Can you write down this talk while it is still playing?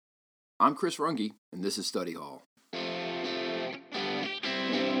I'm Chris Runge, and this is Study Hall.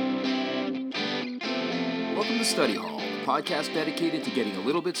 Welcome to Study Hall, a podcast dedicated to getting a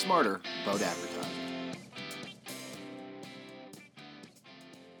little bit smarter about advertising.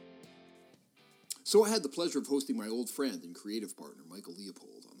 So I had the pleasure of hosting my old friend and creative partner, Michael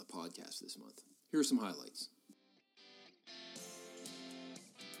Leopold, on the podcast this month. Here are some highlights.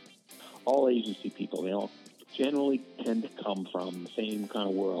 All agency people, they all generally tend to come from the same kind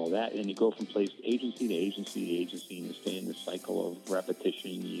of world. And you go from agency to agency to agency, and you stay in this cycle of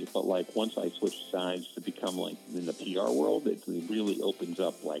repetition. But like once I switch sides to become like in the PR world, it really opens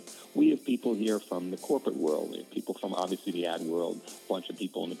up. Like we have people here from the corporate world, we have people from obviously the ad world, a bunch of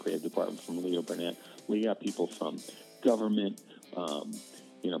people in the creative department from Leo Burnett. We got people from government,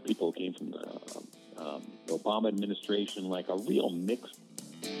 people who came from the Obama administration, like a real mix.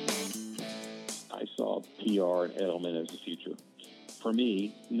 I saw PR and Edelman as the future. For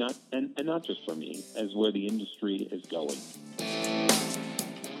me, not just for me, as where the industry is going.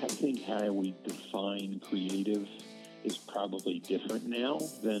 I think how we define creative is probably different now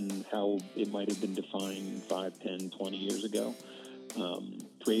than how it might have been defined 5, 10, 20 years ago.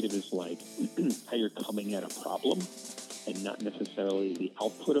 Creative is like how you're coming at a problem and not necessarily the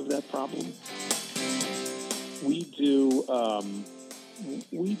output of that problem. We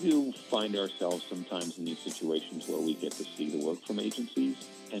do find ourselves sometimes in these situations where we get to see the work from agencies,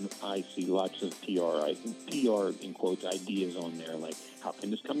 and I see lots of PR in quotes, ideas on there, like, how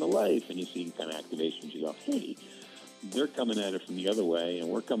can this come to life? And you see kind of activations, you go, hey, they're coming at it from the other way, and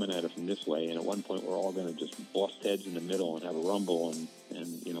we're coming at it from this way, and at one point we're all going to just bust heads in the middle and have a rumble and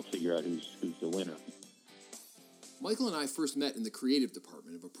figure out who's the winner. Michael and I first met in the creative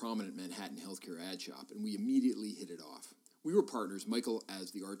department of a prominent Manhattan healthcare ad shop, and we immediately hit it off. We were partners, Michael as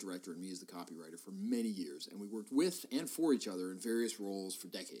the art director and me as the copywriter, for many years, and we worked with and for each other in various roles for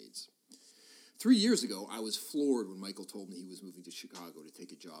decades. 3 years ago, I was floored when Michael told me he was moving to Chicago to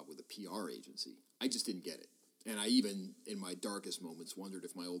take a job with a PR agency. I just didn't get it, and I even, in my darkest moments, wondered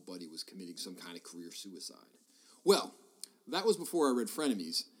if my old buddy was committing some kind of career suicide. Well, that was before I read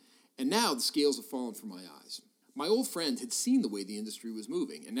Frenemies, and now the scales have fallen from my eyes. My old friend had seen the way the industry was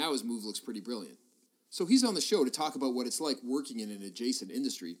moving, and now his move looks pretty brilliant. So he's on the show to talk about what it's like working in an adjacent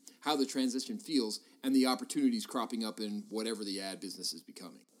industry, how the transition feels, and the opportunities cropping up in whatever the ad business is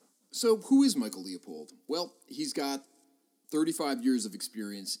becoming. So who is Michael Leopold? Well, he's got 35 years of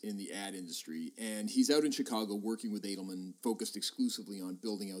experience in the ad industry, and he's out in Chicago working with Edelman, focused exclusively on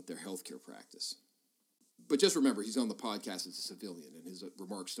building out their healthcare practice. But just remember, he's on the podcast as a civilian, and his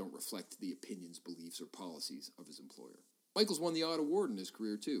remarks don't reflect the opinions, beliefs, or policies of his employer. Michael's won the Odd Award in his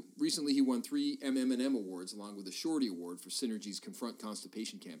career, too. Recently, he won 3 MM&M awards, along with a Shorty Award for Synergy's Confront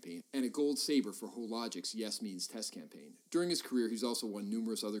Constipation campaign, and a Gold Saber for Hologic's Yes Means Test campaign. During his career, he's also won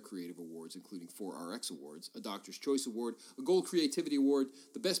numerous other creative awards, including 4 RX Awards, a Doctor's Choice Award, a Gold Creativity Award,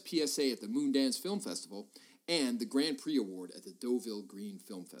 the Best PSA at the Moondance Film Festival, and the Grand Prix Award at the Deauville Green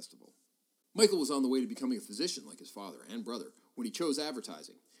Film Festival. Michael was on the way to becoming a physician like his father and brother when he chose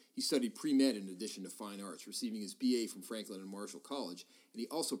advertising. He studied pre-med in addition to fine arts, receiving his BA from Franklin and Marshall College, and he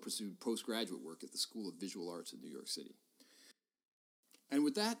also pursued postgraduate work at the School of Visual Arts in New York City. And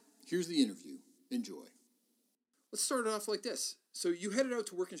with that, here's the interview. Enjoy. Let's start it off like this. So you headed out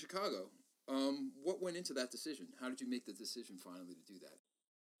to work in Chicago. What went into that decision? How did you make the decision finally to do that?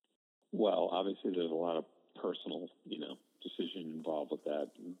 Well, obviously there's a lot of personal, decision involved with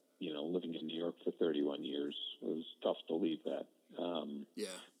that. Living in New York for 31 years, it was tough to leave that.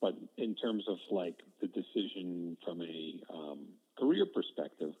 But in terms of like the decision from a career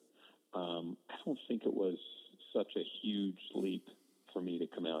perspective, I don't think it was such a huge leap for me to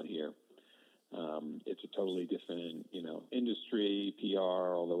come out here. It's a totally different, industry,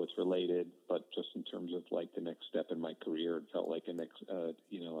 PR, although it's related, but just in terms of like the next step in my career, it felt like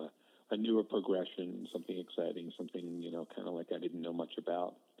a newer progression, something exciting, something, kind of like I didn't know much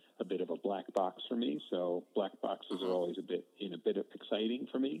about. A bit of a black box for me, so black boxes are always a bit exciting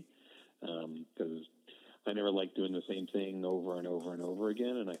for me because I never liked doing the same thing over and over and over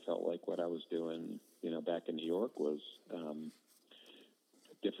again, and I felt like what I was doing, back in New York was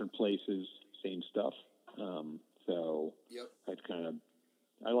different places, same stuff.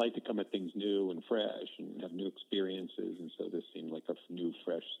 I like to come at things new and fresh and have new experiences, and so this seemed like a new,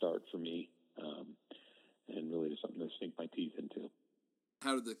 fresh start for me, and really something to sink my teeth into.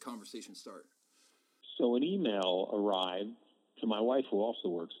 How did the conversation start? So an email arrived to my wife, who also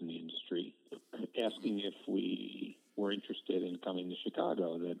works in the industry, asking if we were interested in coming to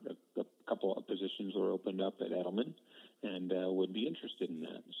Chicago, that a couple of positions were opened up at Edelman and would be interested in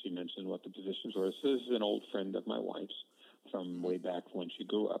that. She mentioned what the positions were. So this is an old friend of my wife's from way back when she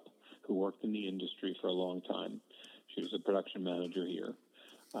grew up. who worked in the industry for a long time. She was a production manager here.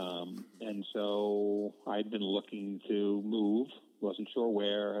 And so I'd been looking to move, wasn't sure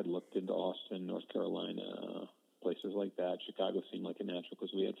where. I'd looked into Austin, North Carolina, places like that. Chicago seemed like a natural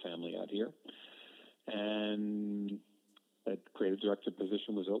because we had family out here. And that creative director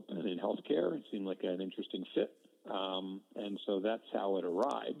position was open in healthcare. It seemed like an interesting fit. And so that's how it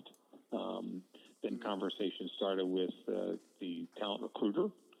arrived. Then conversation started with the talent recruiter.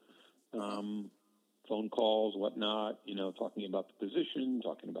 Phone calls, whatnot, talking about the position,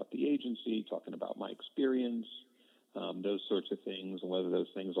 talking about the agency, talking about my experience, those sorts of things, and whether those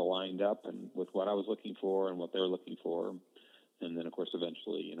things aligned up and with what I was looking for and what they were looking for. And then, of course,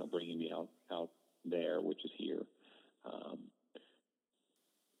 eventually, bringing me out there, which is here.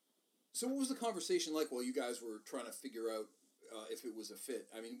 So what was the conversation like while you guys were trying to figure out if it was a fit?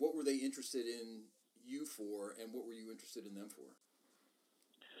 I mean, what were they interested in you for, and what were you interested in them for?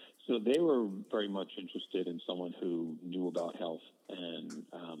 So they were very much interested in someone who knew about health and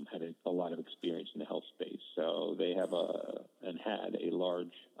had a lot of experience in the health space. So they have had a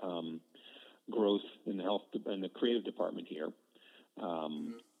large growth in the creative department here.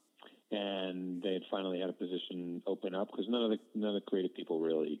 And they had finally had a position open up because none of the creative people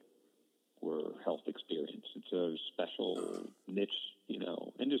really were health experienced. It's a special niche,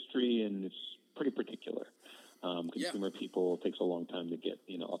 industry, and it's pretty particular. Consumer people, it takes a long time to get,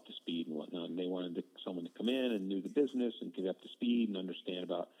 up to speed and whatnot. And they wanted someone to come in and knew the business and get up to speed and understand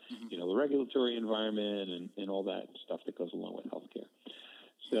about, the regulatory environment and all that stuff that goes along with healthcare.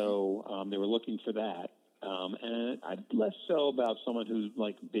 So they were looking for that. And I'd less so about someone who's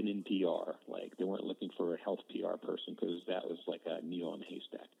been in PR. They weren't looking for a health PR person because that was like a needle in a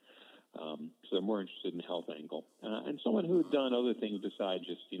haystack. So they're more interested in the health angle. And someone who had done other things besides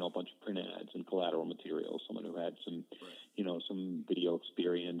just, a bunch of print ads and collateral materials, someone who had some, some video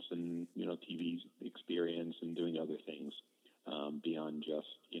experience and, TV experience and doing other things beyond just,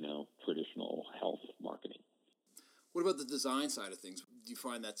 traditional health marketing. What about the design side of things? Do you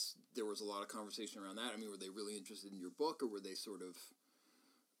find there was a lot of conversation around that? I mean, were they really interested in your book, or were they sort of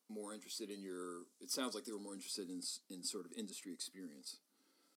more interested in it sounds like they were more interested in sort of industry experience.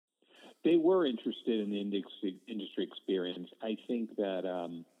 They were interested in the industry experience. I think that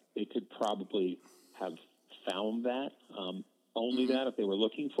they could probably have found that, only that if they were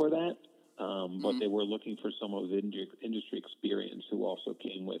looking for that. But they were looking for someone with industry experience who also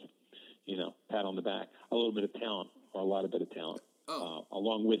came with, pat on the back, a little bit of talent or a lot of bit of talent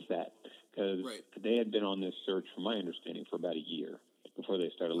along with that. Because they had been on this search, from my understanding, for about a year before they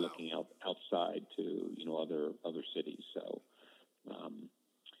started looking outside to, other cities. So,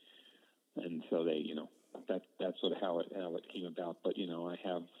 and so they, that's sort of how it came about. But, I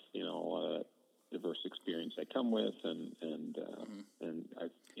have, a lot of diverse experience I come with and I,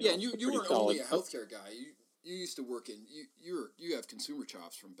 and you weren't only a healthcare guy. You used to work you have consumer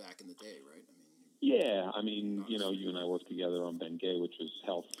chops from back in the day, right? I mean, you and I worked together on Bengay, which was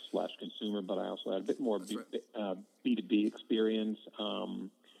health/consumer, but I also had a bit more B2B experience,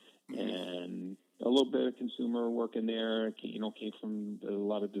 and a little bit of consumer work in there. Came from a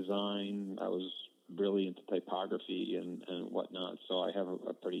lot of design. I was really into typography and whatnot, so I have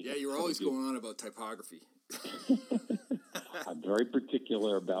a pretty... Yeah, you're always going on about typography. I'm very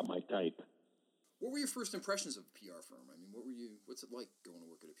particular about my type. What were your first impressions of a PR firm? I mean, what's it like going to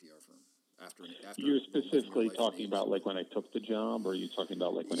work at a PR firm? After You're specifically talking about when I took the job, or are you talking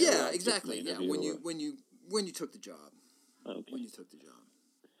about when I exactly. Yeah, when you took the job. Okay. When you took the job.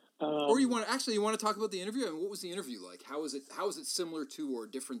 Or you want to talk about the interview? I mean, what was the interview like? How is it similar to or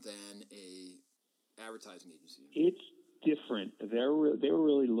different than a advertising agency? It's different. They were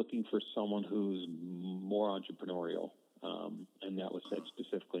really looking for someone who's more entrepreneurial. And that was said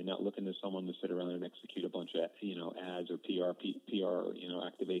specifically, not looking to someone to sit around and execute a bunch of, ads or PR,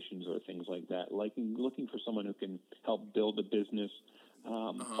 activations or things like that. Looking for someone who can help build a business,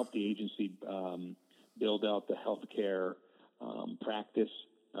 help the agency build out the healthcare practice.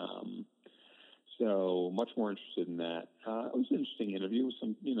 So much more interested in that. It was an interesting interview with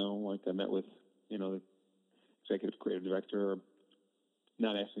some, I met with, the executive creative director.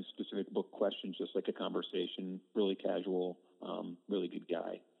 Not asking specific book questions, just like a conversation, really casual, really good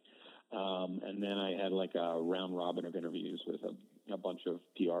guy. And then I had a round robin of interviews with a bunch of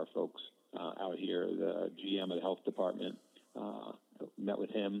PR folks out here. The GM of the health department, met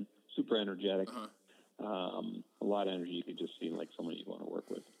with him, super energetic, a lot of energy. You could just see someone you'd want to work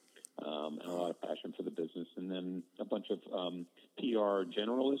with, and a lot of passion for the business. And then a bunch of PR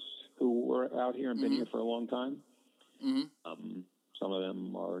generalists who were out here and been here for a long time. Some of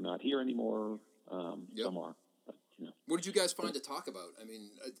them are not here anymore. Some are. But, What did you guys find to talk about? I mean,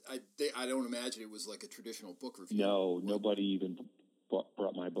 I don't imagine it was like a traditional book review. No, nobody even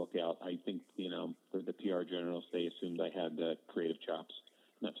brought my book out. I think, for the PR journalists, they assumed I had the creative chops.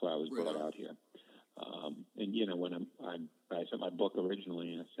 That's why I was brought out here. And when I sent my book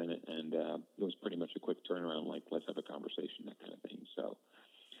originally, and I sent it, and it was pretty much a quick turnaround, like, let's have a conversation, that kind of thing. So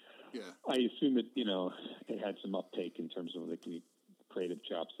yeah, I assume it, it had some uptake in terms of the creative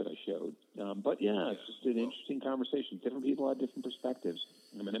chops that I showed. But it's just an interesting conversation. Different people had different perspectives.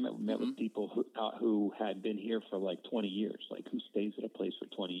 I mean, I met with people who had been here for like 20 years, like who stays at a place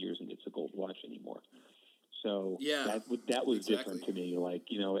for 20 years and gets a gold watch anymore. So that was different to me. Like,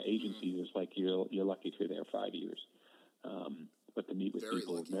 agencies is like you're lucky if you're there 5 years. But to meet with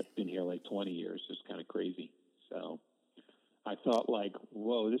people who've been here like 20 years is kind of crazy. So I thought, like,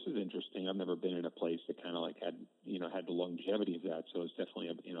 whoa, this is interesting. I've never been in a place that kind of like had the longevity of that. So it's definitely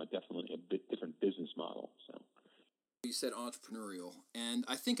a bit different business model. So you said entrepreneurial, and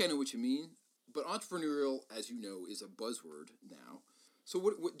I think I know what you mean. But entrepreneurial, as you know, is a buzzword now. So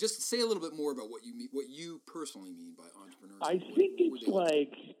what just say a little bit more about what you mean, what you personally mean by entrepreneurial. I think it's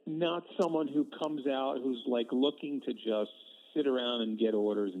like not someone who comes out who's like looking to just sit around and get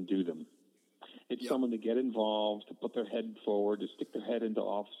orders and do them. It's someone to get involved, to put their head forward, to stick their head into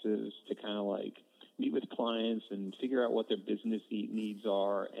offices, to kind of like meet with clients and figure out what their business needs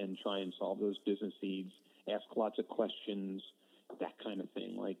are and try and solve those business needs, ask lots of questions, that kind of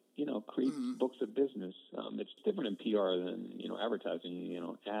thing. Like, create books of business. It's different in PR than, advertising.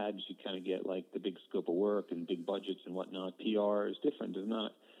 Ads, you kind of get like the big scope of work and big budgets and whatnot. PR is different. There's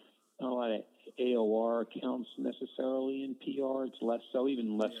not a lot of AOR accounts necessarily in PR. It's less so,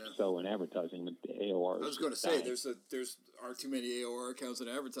 even less so in advertising. But the AOR. I was going to say there's aren't too many AOR accounts in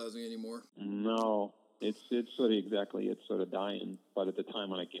advertising anymore. No, it's sort of dying. But at the time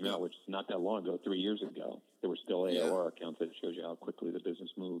when I came out, which is not that long ago, 3 years ago, there were still AOR accounts. That shows you how quickly the business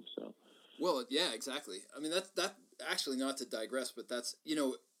moves. So. Well, yeah, exactly. I mean, that actually, not to digress, but that's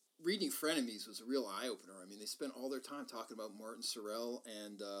reading Frenemies was a real eye opener. I mean, they spent all their time talking about Martin Sorrell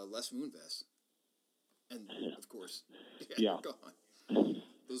and Les Moonves, and of course, gone.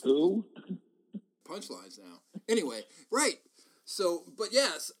 Those Who? Punchlines now. Anyway, right. So, but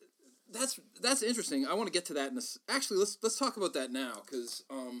yes, that's interesting. I want to get to that. Actually, let's talk about that now because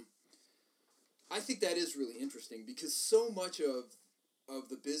I think that is really interesting because so much of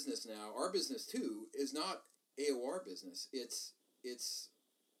the business now, our business too, is not AOR business. It's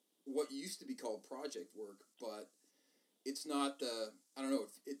what used to be called project work, but it's not I don't know.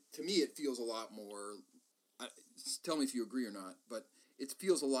 To me, it feels a lot more. Tell me if you agree or not, but it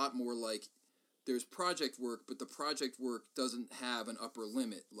feels a lot more like there's project work, but the project work doesn't have an upper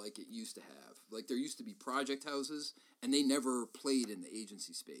limit like it used to have. Like there used to be project houses, and they never played in the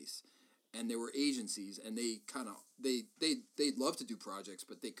agency space. And there were agencies, and they'd love to do projects,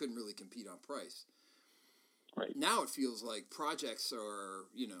 but they couldn't really compete on price. Right. Now it feels like projects are,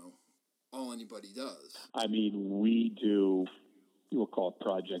 all anybody does. I mean, we do, we'll call it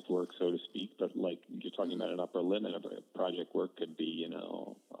project work, so to speak, but like you're talking about an upper limit of it. Project work could be, a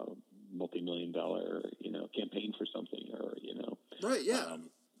multi-million-dollar, campaign for something or, Right, yeah.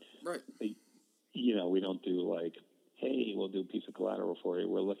 Right. We don't do like, hey, we'll do a piece of collateral for you.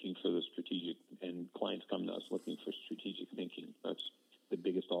 We're looking for the strategic, and clients come to us looking for strategic thinking. That's the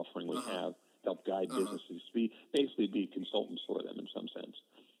biggest offering we have. Help guide businesses, basically be consultants for them in some sense,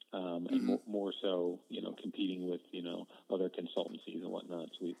 and more so, competing with other consultancies and whatnot.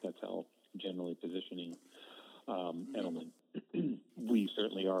 So that's how generally positioning Edelman. We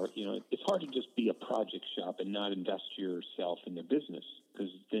certainly are. It's hard to just be a project shop and not invest yourself in their business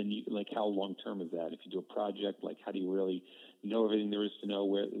because then how long term is that? If you do a project, like how do you really know everything there is to know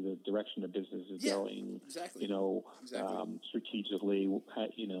where the direction of business is going? Exactly. Strategically,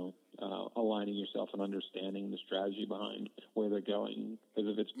 aligning yourself and understanding the strategy behind where they're going.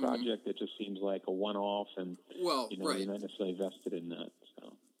 Because if it's project, it just seems like a one-off, and you're not necessarily vested in that.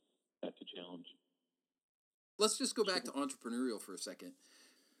 So that's a challenge. Let's just go back to entrepreneurial for a second.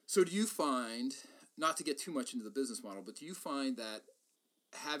 So do you find, not to get too much into the business model, but do you find that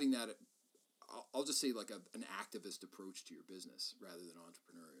having that, I'll just say like an activist approach to your business rather than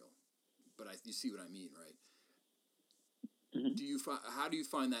entrepreneurial, but you see what I mean, right? Mm-hmm. How do you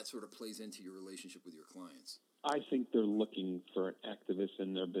find that sort of plays into your relationship with your clients? I think they're looking for an activist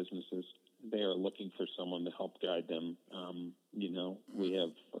in their businesses. They are looking for someone to help guide them. We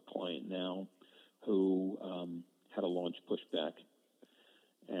have a client now who had a launch pushback,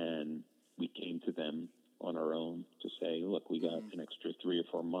 and we came to them on our own to say, look, we got an extra 3 or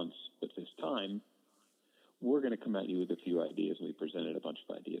 4 months, but this time we're going to come at you with a few ideas. And we presented a bunch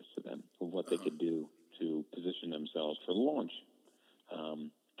of ideas to them of what they could do to position themselves for the launch.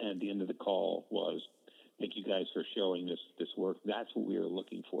 And the end of the call was, thank you guys for showing this work. That's what we are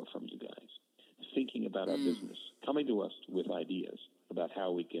looking for from you guys. Thinking about our business, coming to us with ideas about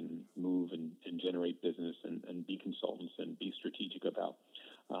how we can move and generate business and be consultants and be strategic about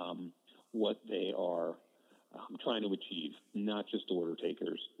what they are trying to achieve, not just order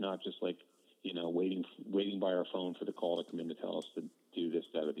takers, not just like, waiting by our phone for the call to come in to tell us to do this,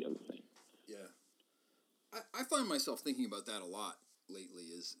 that, or the other thing. Yeah. I find myself thinking about that a lot lately,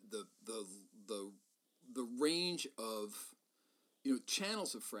 is the range of,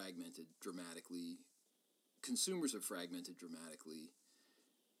 channels have fragmented dramatically, consumers have fragmented dramatically,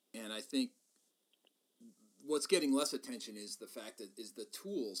 and I think what's getting less attention is the fact that the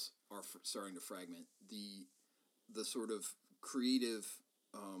tools are starting to fragment. The sort of creative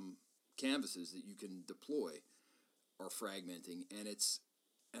canvases that you can deploy are fragmenting, and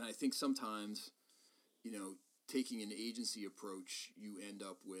I think sometimes, taking an agency approach, you end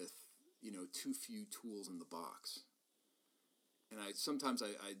up with, too few tools in the box. And sometimes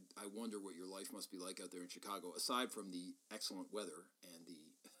I wonder what your life must be like out there in Chicago, aside from the excellent weather and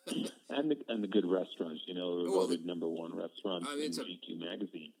the and the good restaurants. Voted number one restaurant in GQ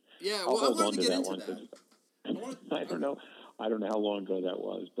magazine. Yeah, well, I wanted to get into that. I don't know how long ago that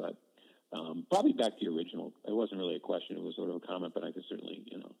was, but probably back to the original. It wasn't really a question; it was sort of a comment. But I could certainly,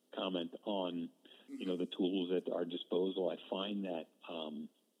 comment on, the tools at our disposal. I find that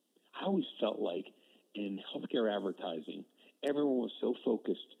I always felt like in healthcare advertising, everyone was so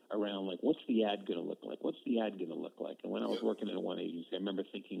focused around, like, what's the ad going to look like? What's the ad going to look like? And when I was working in one agency, I remember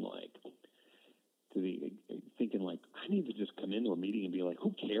thinking I need to just come into a meeting and be like,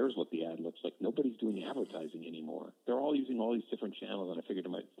 who cares what the ad looks like? Nobody's doing advertising anymore. They're all using all these different channels. And I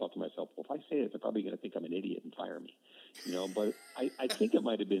thought to myself, well, if I say it, they're probably going to think I'm an idiot and fire me. But I think it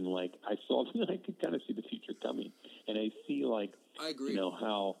might have been like, I could kind of see the future coming. And I see, like, I agree.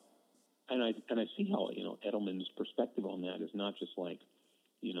 How, and I see how, Edelman's perspective on that is not just like,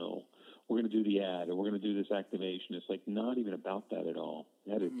 we're going to do the ad or we're going to do this activation. It's like not even about that at all.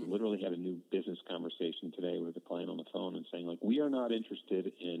 I literally had a new business conversation today with a client on the phone and saying, like, we are not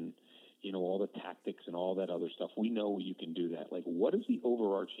interested in, all the tactics and all that other stuff. We know you can do that. Like, what is the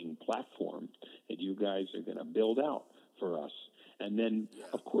overarching platform that you guys are going to build out for us? And then,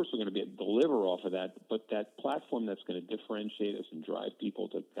 of course, we're going to deliver off of that, but that platform that's going to differentiate us and drive people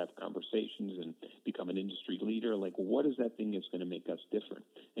to have conversations and become an industry leader, like, what is that thing that's going to make us different?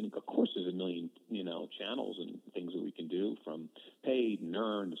 And, of course, there's a million, channels and things that we can do, from paid and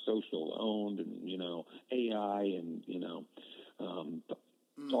earned to social owned and, AI and,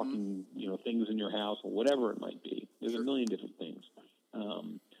 talking, things in your house or whatever it might be. There's a million different things.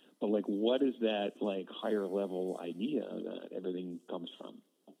 But, like, what is that, like, higher level idea that everything comes from?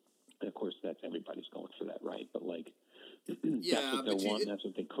 And, of course, that's everybody's going for that, right? But, like, that's what they want, that's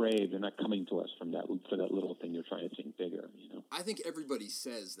what they crave. They're not coming to us for that little thing. They're trying to think bigger, I think everybody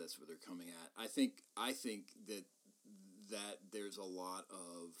says that's what they're coming at. I think that there's a lot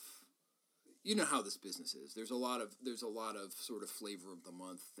of, how this business is. There's a lot of sort of flavor of the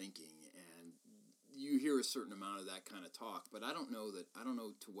month thinking, and you hear a certain amount of that kind of talk, but I don't know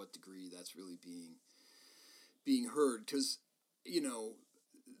to what degree that's really being heard, because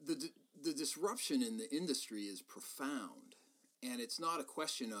the disruption in the industry is profound, and it's not a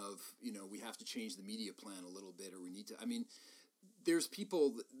question of we have to change the media plan a little bit, or we need to. I mean, there's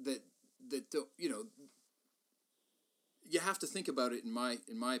people that don't, you have to think about it, in my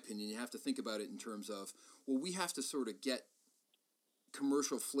opinion, you have to think about it in terms of, well, we have to sort of get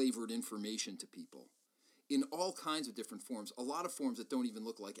commercial flavored information to people in all kinds of different forms. A lot of forms that don't even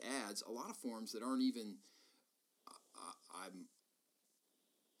look like ads. A lot of forms that aren't even.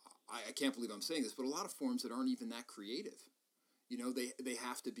 I can't believe I'm saying this, but a lot of forms that aren't even that creative. They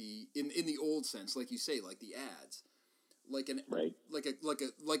have to be in the old sense, like you say, like the ads, like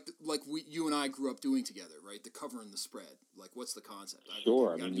you and I grew up doing together, right? The cover and the spread. Like, what's the concept?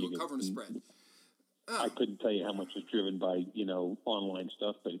 Sure, I mean, do a cover and a spread. I couldn't tell you how much is driven by, online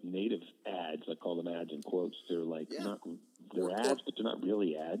stuff, but native ads, I call them ads in quotes. They're like, they're ads, but they're not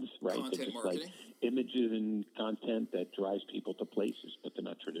really ads, right? Content they're just marketing. Like images and content that drives people to places, but they're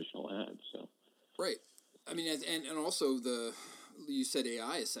not traditional ads. So, right. I mean, and also you said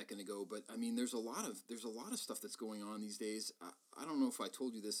AI a second ago, but I mean, there's a lot of stuff that's going on these days. I don't know if I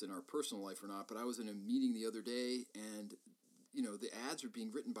told you this in our personal life or not, but I was in a meeting the other day, and the ads are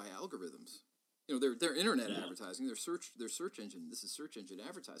being written by algorithms. They're internet advertising, their search engine. This is search engine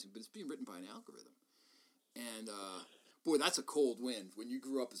advertising, but it's being written by an algorithm. And boy, that's a cold wind when you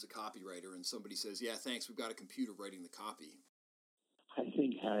grew up as a copywriter and somebody says, "Yeah, thanks, we've got a computer writing the copy." I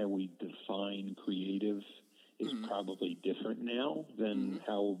think how we define creative is probably different now than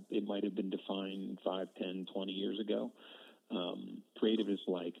how it might have been defined 5, 10, 20 years ago. Creative is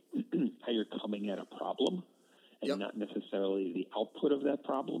like how you're coming at a problem and not necessarily the output of that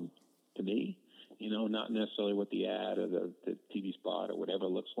problem, to me. Not necessarily what the ad or the TV spot or whatever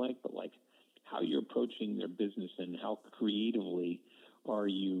looks like, but like how you're approaching their business and how creatively are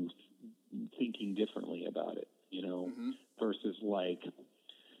you thinking differently about it, versus like,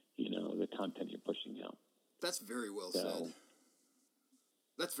 the content you're pushing out. That's very well said.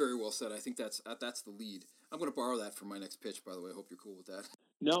 That's very well said. I think that's the lead. I'm going to borrow that for my next pitch, by the way. I hope you're cool with that.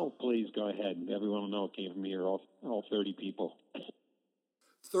 No, please go ahead. Everyone will know it came from here, all 30 people.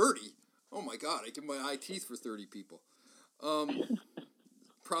 30? Oh, my God. I give my eye teeth for 30 people.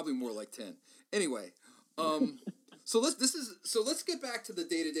 Probably more like 10. Anyway, so let's get back to the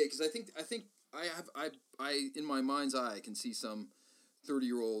day-to-day, because I think I in my mind's eye, I can see some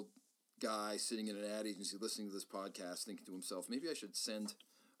 30-year-old guy sitting in an ad agency listening to this podcast thinking to himself, maybe I should send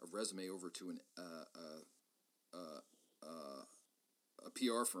a resume over to a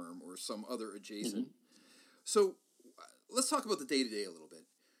PR firm or some other adjacent. So let's talk about the day-to-day a little bit.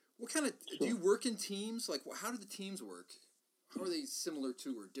 What kind of do you work in teams? Like, how do the teams work? How are they similar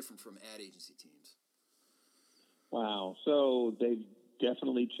to or different from ad agency teams? Wow. So they've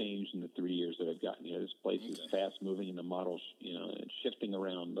definitely changed in the 3 years that I've gotten here. This place is fast moving and the models, it's shifting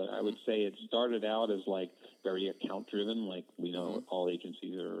around. But I would say it started out as like very account driven. Like we know all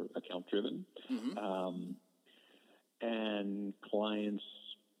agencies are account driven. And clients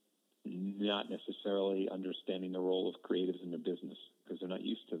not necessarily understanding the role of creatives in the business because they're not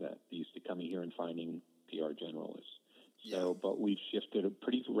used to that. They're used to coming here and finding PR generalists. So, but we've shifted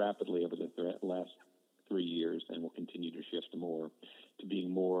pretty rapidly over the last 3 years, and we'll continue to shift more to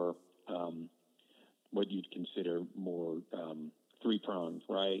being more what you'd consider more three-pronged,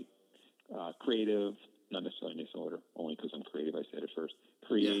 right? Creative, not necessarily in this order, only because I'm creative. I said it first.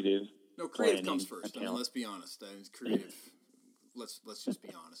 Creative. No, creative comes first. I mean, let's be honest. I mean, creative. Let's just be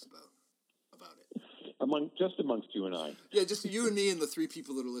honest about it. Amongst you and I. Yeah, just you and me and the 3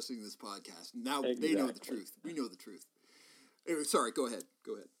 people that are listening to this podcast. Now they know the truth. We know the truth. Anyway, sorry, go ahead.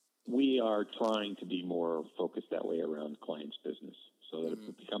 We are trying to be more focused that way around clients' business so that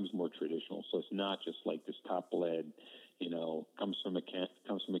it becomes more traditional. So it's not just like this top-led, comes from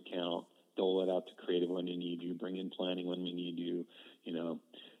account, dole it out to creative when you need you, bring in planning when we need you.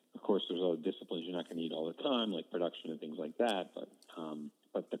 Of course, there's other disciplines you're not going to need all the time, like production and things like that.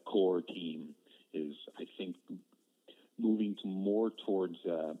 But the core team is, I think, moving to more towards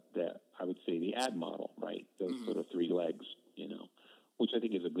I would say the ad model, right? Those sort of 3 legs, which I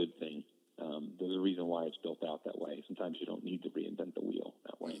think is a good thing. There's a reason why it's built out that way. Sometimes you don't need to reinvent the wheel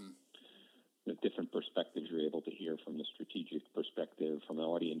that way. The different perspectives you're able to hear from the strategic perspective, from an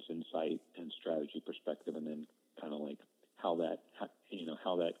audience insight and strategy perspective, and then kind of like how that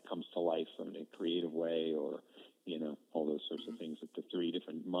comes to life in a creative way, or all those sorts of things that the 3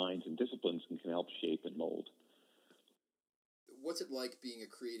 different minds and disciplines can help shape and mold. What's it like being a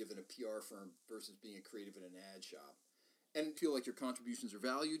creative in a PR firm versus being a creative in an ad shop? And feel like your contributions are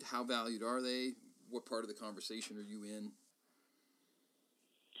valued? How valued are they? What part of the conversation are you in?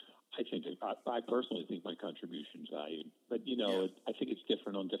 I personally think my contribution's valued, but I think it's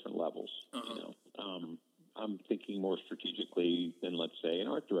different on different levels. I'm thinking more strategically than, let's say, an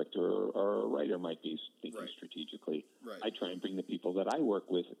art director or a writer might be thinking strategically. Right. I try and bring the people that I work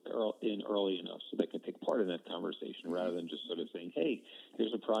with in early enough so they can take part in that conversation rather than just sort of saying, hey,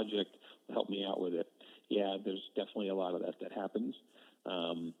 here's a project, help me out with it. Yeah, there's definitely a lot of that happens.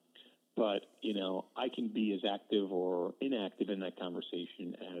 But, I can be as active or inactive in that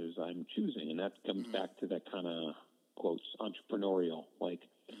conversation as I'm choosing. And that comes back to that kind of, quotes, entrepreneurial, like,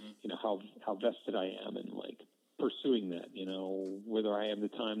 how vested I am in, like, pursuing that, whether I have the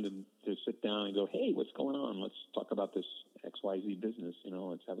time to sit down and go, hey, what's going on? Let's talk about this XYZ business,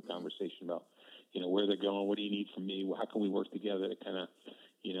 let's have a conversation about, where they're going, what do you need from me? How can we work together to kind of,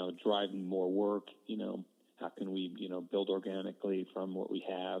 drive more work, how can we, build organically from what we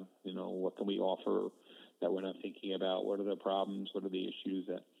have, what can we offer that we're not thinking about? What are the problems? What are the issues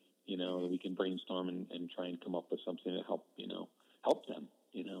that, that we can brainstorm and try and come up with something to help, help them,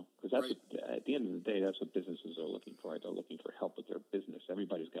 because that's at the end of the day, that's what businesses are looking for. Right? They're looking for help with their business.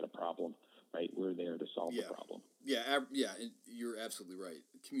 Everybody's got a problem, right? We're there to solve the problem. Yeah, and you're absolutely right.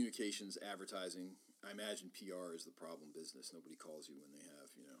 Communications, advertising. I imagine PR is the problem business. Nobody calls you when they have,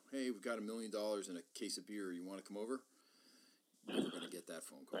 hey, we've got $1 million in a case of beer. You want to come over? Never going to get that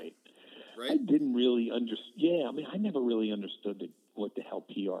phone call. Right. Right? I didn't really understand. Yeah, I mean, I never really understood what the hell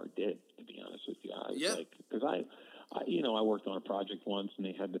PR did, to be honest with you. I was like, because I worked on a project once, and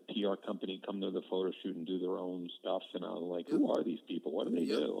they had the PR company come to the photo shoot and do their own stuff, and I was like, "Who are these people? What do they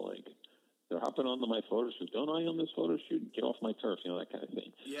do?" Like, they're hopping onto my photo shoot. Don't I own this photo shoot? Get off my turf, that kind of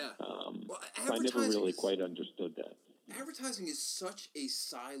thing. Yeah. Well, I never really quite understood that. Advertising is such a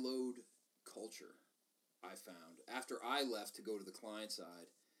siloed culture, I found. After I left to go to the client side,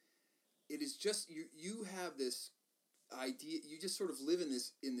 it is just, you have this idea, you just sort of live in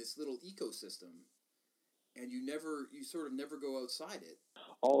this little ecosystem, and you sort of never go outside it.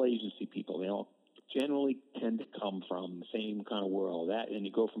 All agency people, they all generally tend to come from the same kind of world. And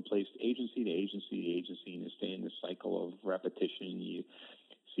you go from place to agency to agency to agency, and you stay in this cycle of repetition. You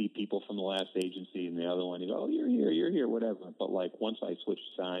see people from the last agency and the other one, you go, "Oh, you're here, whatever." But like once I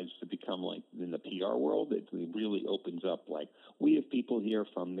switched sides to become like in the PR world, it really opens up. Like we have people here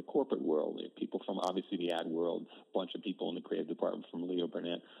from the corporate world, we have people from obviously the ad world, a bunch of people in the creative department from Leo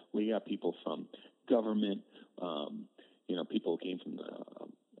Burnett. We got people from government, people who came from the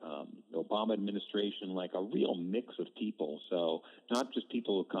Obama administration, like a real mix of people. So not just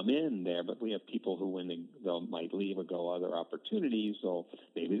people who come in there, but we have people who, when they might leave or go other opportunities, so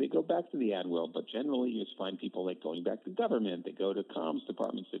maybe they go back to the ad world. But generally, you just find people like going back to government. They go to comms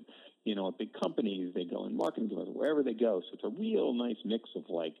departments at big companies. They go in marketing departments, wherever they go. So it's a real nice mix of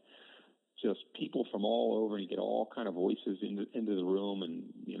like just people from all over. You get all kind of voices into the room,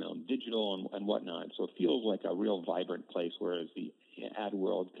 and digital and whatnot. So it feels like a real vibrant place, whereas the ad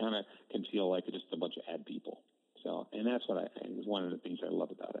world kind of can feel like just a bunch of ad people. So, and that's what is one of the things I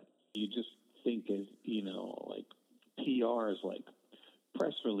love about it. You just think of, like PR is like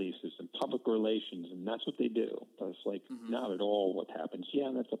press releases and public relations, and that's what they do. But it's like not at all what happens.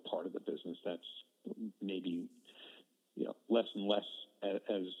 Yeah, that's a part of the business. That's maybe less and less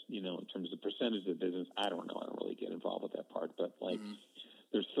as in terms of percentage of the business. I don't know. I don't really get involved with that part, but like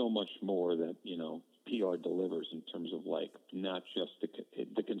there's so much more that PR delivers in terms of like not just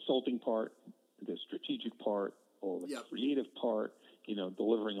the consulting part, the strategic part, or the creative part.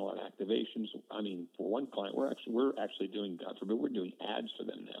 Delivering a lot of activations. I mean, for one client, we're actually doing, God forbid, we're doing ads for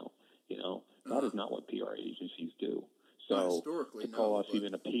them now. That is not what PR agencies do. So to call us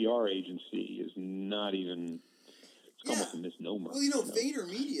even a PR agency is not even. It's almost a misnomer. Well,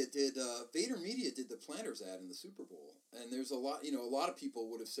 VaynerMedia did the Planters ad in the Super Bowl, and there's a lot of people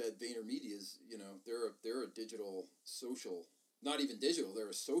would have said VaynerMedia is they're a digital social, not even digital, they're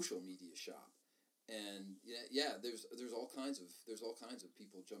a social media shop, and there's all kinds of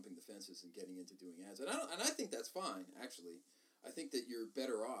people jumping the fences and getting into doing ads, and I think that's fine actually. I think that you're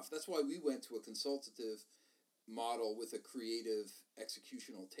better off. That's why we went to a consultative model with a creative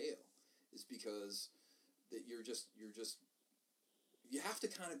executional tail, is because that you have to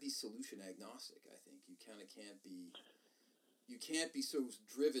kind of be solution agnostic. I think you kind of can't be so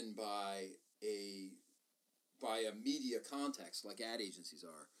driven by a media context like ad agencies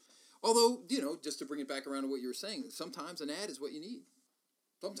are. Although, just to bring it back around to what you were saying, sometimes an ad is what you need.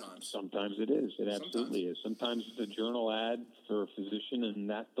 Sometimes it is. It absolutely is. Sometimes it's a journal ad for a physician, and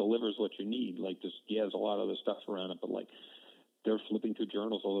that delivers what you need. Like there's a lot of other stuff around it, but like they're flipping through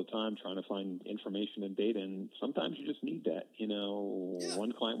journals all the time trying to find information and data, and sometimes you just need that.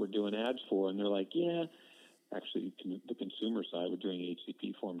 One client we're doing ads for, and they're like, actually the consumer side, we're doing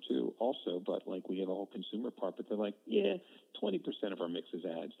HCP for them too also, but like we have a whole consumer part, but they're like, 20% of our mix is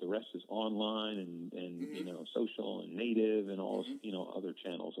ads. The rest is online and social and native and all, other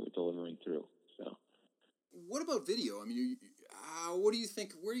channels that we're delivering through. So what about video? I mean, what do you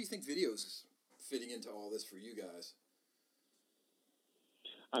think, where do you think video's fitting into all this for you guys?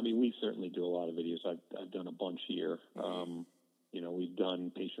 I mean, we certainly do a lot of videos. I've done a bunch here. We've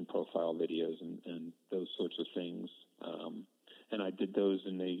done patient profile videos and those sorts of things. And I did those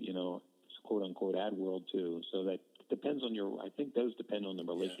in the, quote unquote ad world too. So that depends on I think those depend on the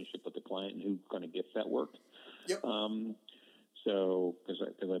relationship with the client and who kind of gets that work. Yep. So, because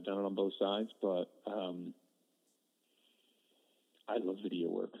I've done it on both sides, but I love video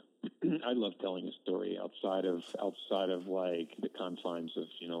work. I love telling a story outside of like the confines of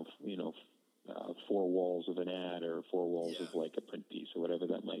 4 walls of an ad or 4 walls of like a print piece or whatever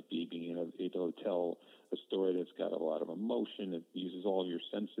that might be. Being able to tell a story that's got a lot of emotion, it uses all of your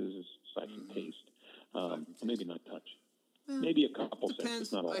senses, sight and taste. Maybe not touch. Maybe a couple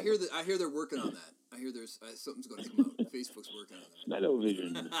senses, not all. I hear they're working on that. I hear there's something's going to come out. Facebook's working on that.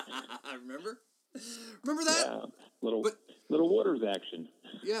 Smell-o-vision. Remember that? Yeah, little Waters action.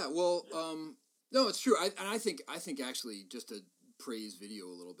 Yeah, well, no, it's true. I think actually, just to praise video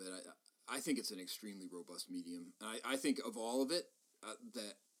a little bit, I think it's an extremely robust medium. I think of all of it,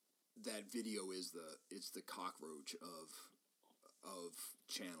 that video is the cockroach of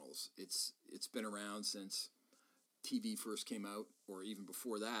channels. It's been around since TV first came out, or even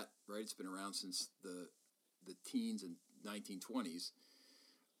before that, right? It's been around since the teens and 1920s,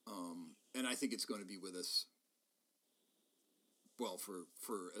 and I think it's going to be with us. Well, for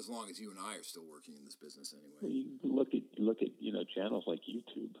as long as you and I are still working in this business, anyway. Well, you look at channels like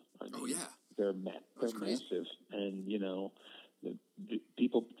YouTube. I mean, they're massive, and the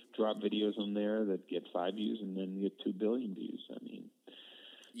people drop videos on there that get 5 views and then get 2 billion views. I mean,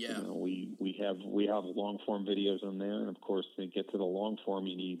 we have long form videos on there, and of course, to get to the long form,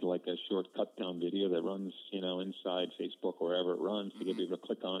 you need like a short cut down video that runs inside Facebook or wherever it runs to get people to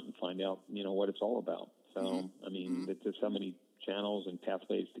click on it and find out what it's all about. So I mean, there's so many channels and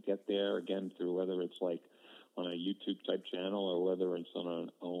pathways to get there. Again, through whether it's like on a YouTube type channel or whether it's on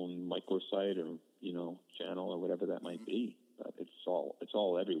an own microsite or channel or whatever that might be. But it's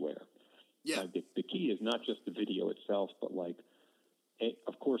all everywhere. Yeah. The key is not just the video itself, but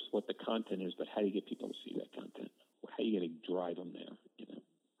of course, what the content is, but how do you get people to see that content? How are you going to drive them there?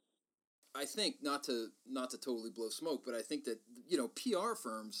 I think not to totally blow smoke, but I think that PR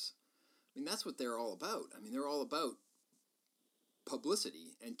firms, I mean, that's what they're all about. I mean, they're all about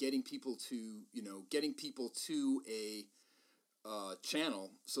publicity and getting people to a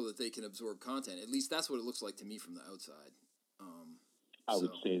channel so that they can absorb content. At least that's what it looks like to me from the outside. I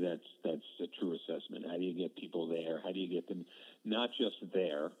would say that's a true assessment. How do you get people there? How do you get them not just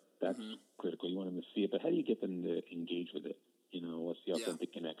there? That's critical. You want them to see it, but how do you get them to engage with it? What's the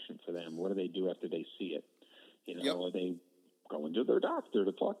authentic connection for them? What do they do after they see it? Are they going to their doctor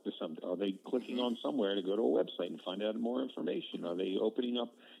to talk to somebody? Are they clicking on somewhere to go to a website and find out more information? Are they opening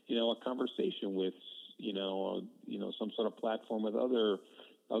up, a conversation with, some sort of platform with other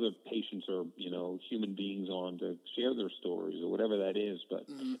patients or human beings on to share their stories or whatever that is? But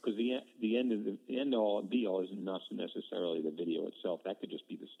because the end all and be all isn't necessarily the video itself. That could just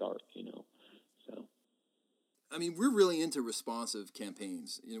be the start. So. I mean, we're really into responsive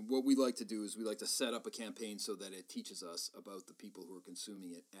campaigns. What we like to do is we like to set up a campaign so that it teaches us about the people who are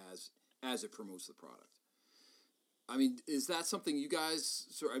consuming it as it promotes the product. I mean, is that something you guys?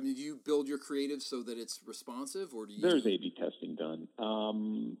 Do you build your creative so that it's responsive, or do you? There's A/B testing done.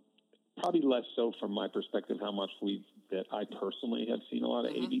 Probably less so from my perspective. How much that I personally have seen a lot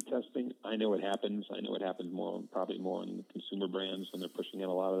of A/B testing. I know it happens. I know it happens probably more in the consumer brands when they're pushing in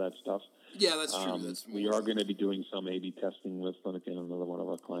a lot of that stuff. Yeah, that's true. We are going to be doing some A/B testing with another one of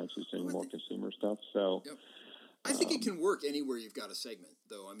our clients who's doing more consumer stuff. So. Yep. I think it can work anywhere you've got a segment,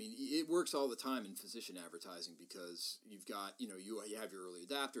 though. I mean, it works all the time in physician advertising because you've got, you have your early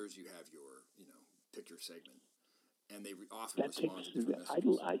adapters, you have your, pick your segment, and they often respond to different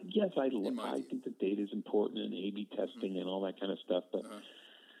messages. I think the data is important and A/B testing and all that kind of stuff, but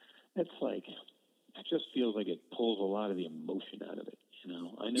it's like, it just feels like it pulls a lot of the emotion out of it.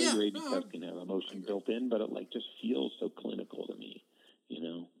 I know your A/B test can have emotion built in, but it just feels so clinical to me.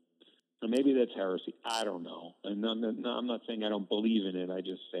 And maybe that's heresy. I don't know. And I'm not saying I don't believe in it. I'm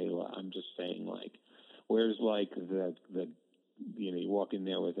just saying where's the you walk in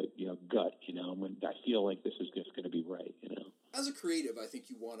there with a gut. I feel like this is just going to be right. As a creative, I think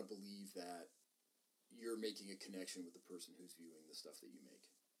you want to believe that you're making a connection with the person who's viewing the stuff that you make.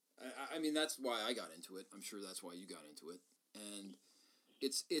 I mean, that's why I got into it. I'm sure that's why you got into it. And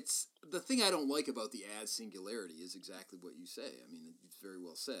it's the thing I don't like about the ad singularity is exactly what you say. I mean, it's very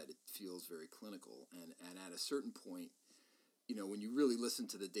well said. It feels very clinical, and at a certain point, when you really listen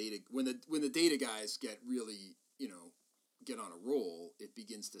to the data, when the data guys get really, get on a roll, it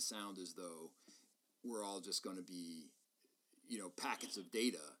begins to sound as though we're all just going to be, packets of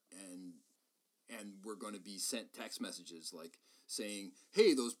data, and we're going to be sent text messages like saying,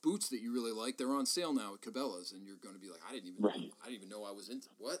 "Hey, those boots that you really like, they're on sale now at Cabela's," and you're going to be like, "I didn't even know I was into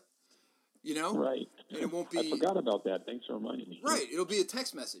what." Right. And it won't be. I forgot about that. Thanks for reminding me. Right. It'll be a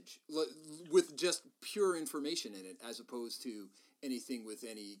text message with just pure information in it, as opposed to anything with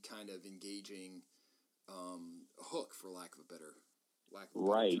any kind of engaging hook, for lack of a better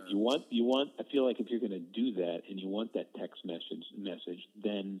Right. term. You want. I feel like if you're going to do that, and you want that text message,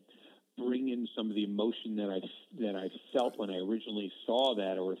 then bring in some of the emotion that I felt when I originally saw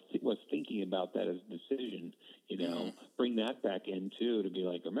that or was thinking about that as a decision. Bring that back in too to be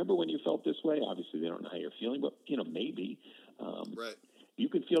like, remember when you felt this way? Obviously, they don't know how you're feeling, but maybe right. You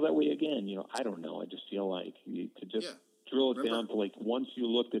could feel that way again. I don't know. I just feel like to just drill it down to once you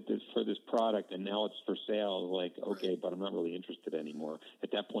looked at this for this product and now it's for sale. Okay, but I'm not really interested anymore.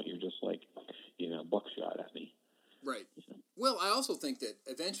 At that point, you're just buckshot at me. Right. Well, I also think that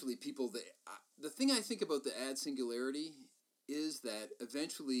eventually the thing I think about the ad singularity is that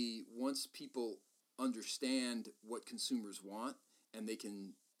eventually once people understand what consumers want and they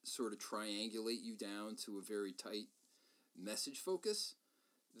can sort of triangulate you down to a very tight message focus,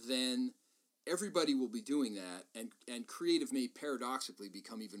 then everybody will be doing that, and creative may paradoxically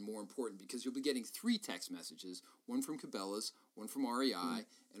become even more important because you'll be getting 3 text messages, one from Cabela's, one from REI,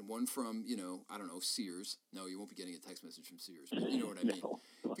 and one from, I don't know, Sears. No, you won't be getting a text message from Sears, but you know what I mean. No.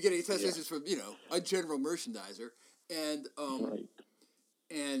 You'll be getting a text message from, a general merchandiser, and right.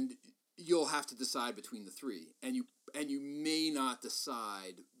 and you'll have to decide between the 3, and you may not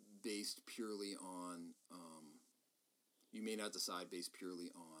decide based purely on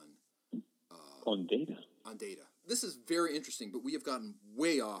on data. On data. This is very interesting, but we have gotten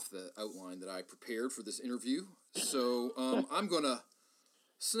way off the outline that I prepared for this interview. So I'm going to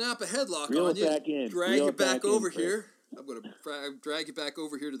snap a headlock on you, drag you back over here. I'm going to drag you back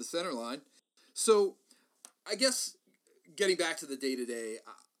over here to the center line. So I guess getting back to the day-to-day,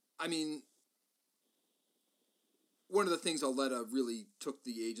 I mean, one of the things Arletta really took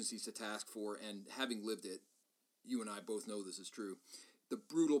the agencies to task for, and having lived it, you and I both know this is true, the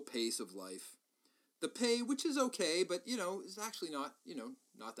brutal pace of life. The pay, which is okay, but, is actually not,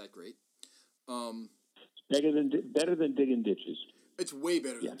 not that great. Better than digging ditches. It's way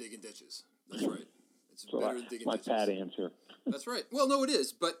better than digging ditches. That's right. It's better than digging ditches. My pat answer. That's right. Well, no, it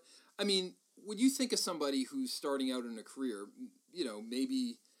is. But, I mean, when you think of somebody who's starting out in a career,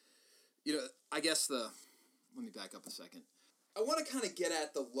 maybe, I guess let me back up a second. I want to kind of get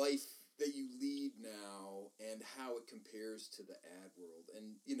at the life that you lead now and how it compares to the ad world.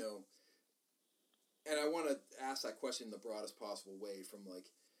 And, and I want to ask that question in the broadest possible way, from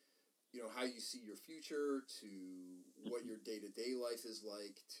how you see your future to what your day-to-day life is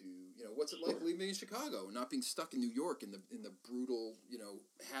like to, what's it like living in Chicago and not being stuck in New York in the brutal,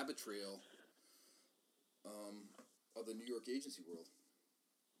 habit trail of the New York agency world.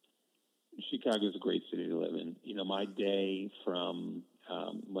 Chicago is a great city to live in. My day from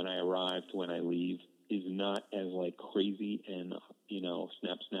when I arrive to when I leave is not as crazy and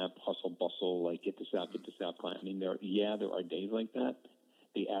snap, hustle, bustle, get this out, client. I mean, there are days like that.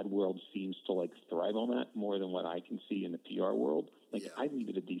 The ad world seems to thrive on that more than what I can see in the PR world. I leave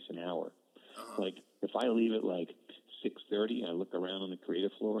at a decent hour. If I leave at 6:30, I look around on the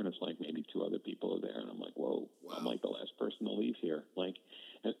creative floor and it's maybe 2 other people are there, and I'm like, whoa, wow. I'm the last person to leave here.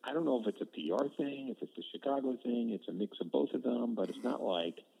 And I don't know if it's a PR thing, if it's a Chicago thing, it's a mix of both of them, but it's not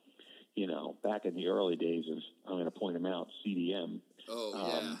back in the early days of, I'm going to point them out, CDM. Oh,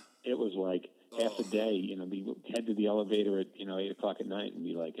 yeah. It was half a day, head to the elevator at, 8 o'clock at night and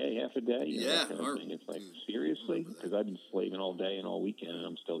be like, hey, half a day? That kind of thing. It's seriously? Because I've been slaving all day and all weekend and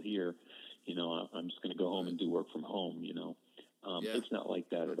I'm still here. I'm just going to go home and do work from home, It's not like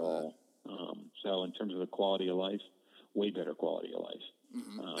that at all. So in terms of the quality of life, way better quality of life.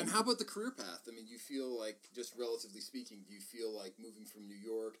 Mm-hmm. And how about the career path? I mean, do you feel just relatively speaking, do you feel like moving from New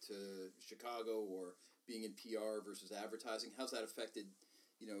York to Chicago or being in PR versus advertising, how's that affected,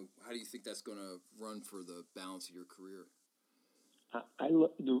 how do you think that's going to run for the balance of your career?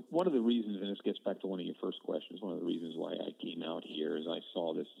 One of the reasons, and this gets back to one of your first questions, one of the reasons why I came out here is I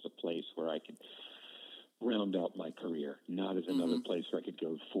saw this as a place where I could round out my career, not as another place where I could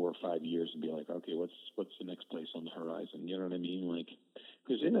go 4 or 5 years and be like, okay, what's the next place on the horizon? You know what I mean?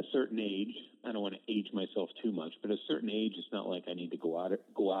 Because in a certain age, I don't want to age myself too much, but at a certain age, it's not like I need to go out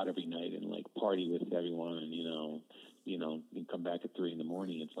every night and party with everyone and you come back at 3 a.m.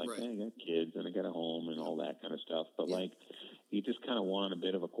 It's right. Hey, I got kids and I got a home and all that kind of stuff. But you just kind of want a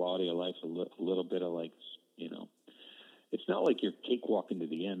bit of a quality of life, a little bit of it's not like you're cakewalking to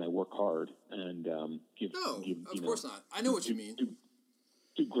the end. I work hard and give. Of course not. I know what you mean.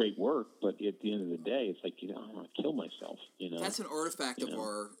 Do great work, but at the end of the day, it's I don't want to kill myself. That's an artifact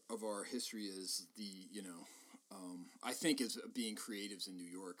of our history. Is the I think as being creatives in New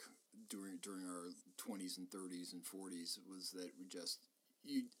York during our 20s and 30s and 40s was that we just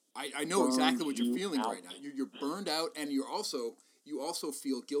I know exactly what you're feeling right now. You're burned out, and you also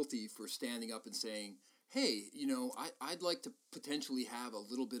feel guilty for standing up and saying, hey, I'd like to potentially have a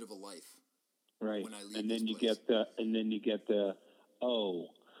little bit of a life, right? When I leave and then you place. get the so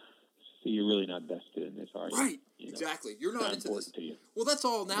you're really not vested in this, are you? Right, exactly. You're not into this. To you. Well, that's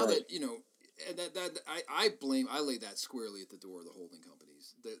all. Now that that I lay that squarely at the door of the holding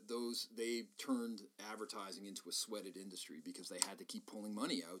companies. They turned advertising into a sweated industry because they had to keep pulling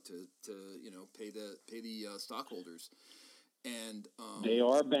money out to pay the stockholders. And they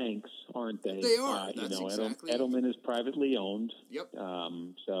are banks, aren't they? They are. That's exactly. Edelman is privately owned. Yep.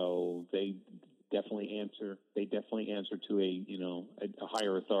 So they definitely answer. They definitely answer to a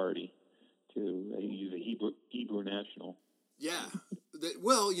higher authority, to a Hebrew national. Yeah.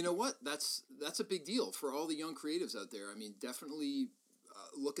 Well, you know what? That's a big deal for all the young creatives out there. I mean, definitely.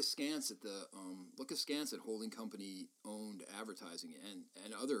 look askance at holding company owned advertising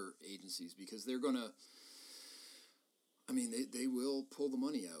and other agencies, because they're gonna. I mean, they will pull the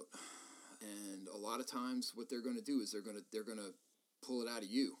money out, and a lot of times what they're going to do is they're going to pull it out of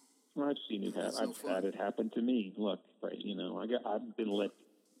you. Well, I've seen it happen. I've had it happen to me. Look, right? I've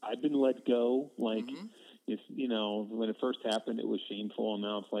been let go. Like, it's when it first happened, it was shameful, and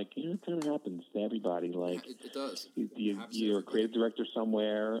now it's like it kind of happens to everybody. Like, it does. You're a creative director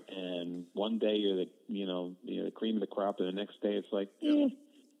somewhere, and one day you're the cream of the crop, and the next day it's like,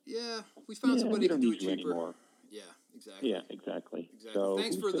 yeah, we found somebody who can do it cheaper anymore. Yeah, exactly. Yeah, exactly. So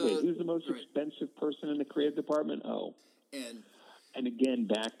who's the most expensive person in the creative department? Oh, and again,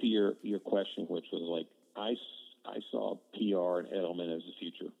 back to your question, which was like I saw PR and Edelman as the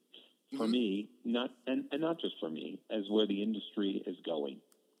future for me, not just for me, as where the industry is going.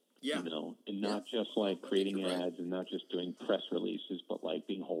 Yeah, and not just like creating ads and not just doing press releases, but like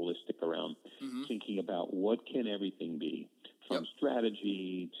being holistic around thinking about what can everything be, from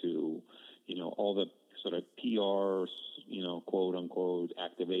strategy to all the sort of PR, quote unquote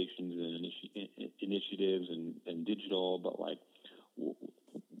activations and initiatives and digital, but like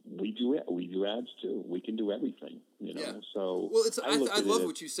we do ads too. We can do everything, So well, I love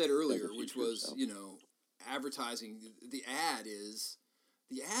what you said earlier, which was advertising. The ad is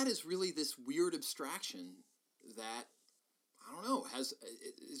really this weird abstraction that I don't know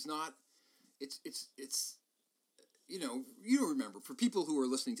is not. It's. You remember, for people who are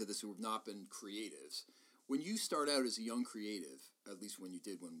listening to this who have not been creatives, when you start out as a young creative, at least when you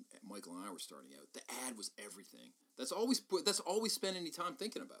did when Michael and I were starting out, the ad was everything. That's all we spent any time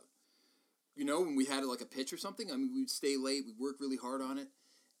thinking about. When we had like a pitch or something, I mean, we'd stay late, we'd work really hard on it,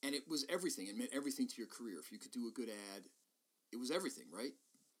 and it was everything. It meant everything to your career. If you could do a good ad, it was everything, right?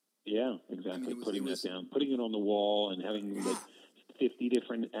 Yeah, exactly. I mean, putting that down, putting it on the wall, and having 50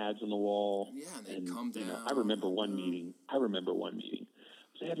 different ads on the wall. Yeah, and they come down. I remember one meeting.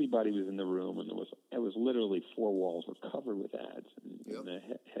 So everybody was in the room, and it was literally 4 walls were covered with ads. And the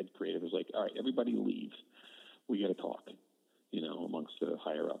head creative was like, "All right, everybody leave. We got to talk." Amongst the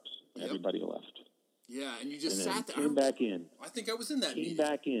higher ups. Yep. Everybody left. Yeah, and you just sat there. Came back in. I think I was in that meeting. Came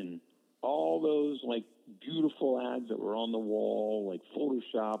back in. All those like beautiful ads that were on the wall, like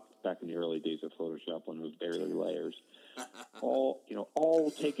Photoshop back in the early days of Photoshop when it was barely layers.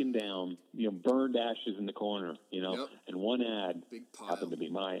 all taken down, burned ashes in the corner, and one ad happened to be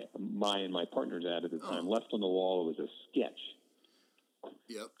my and my partner's ad at the time. Left on the wall, it was a sketch.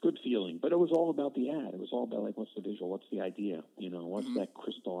 Yep. Good feeling, but it was all about the ad. It was all about like, what's the visual? What's the idea? What's that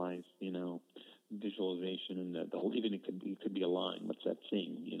crystallized, visualization, and even it could be a line. What's that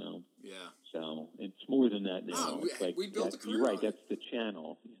thing? Yeah. So it's more than that now. It's like we built a career. You're right. That's the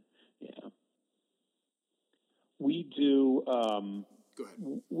channel. Yeah. We do. Go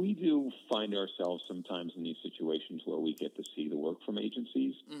ahead. We do find ourselves sometimes in these situations where we get to see the work from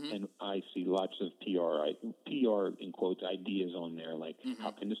agencies, and I see lots of PR in quotes ideas on there, like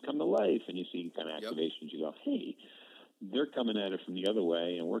how can this come to life? And you see kind of activations. You go, hey, they're coming at it from the other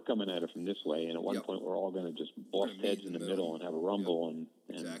way, and we're coming at it from this way, and at one point we're all going to just bust heads in the middle and have a rumble and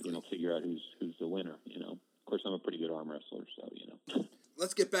figure out who's the winner. Of course, I'm a pretty good arm wrestler, so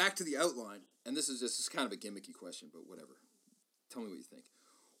Let's get back to the outline, and this is kind of a gimmicky question, but whatever. Tell me what you think.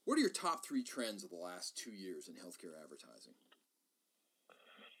 What are your top 3 trends of the last 2 years in healthcare advertising?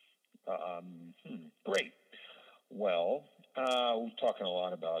 Great. Well, we're talking a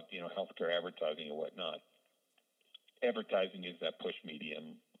lot about healthcare advertising and whatnot. Advertising is that push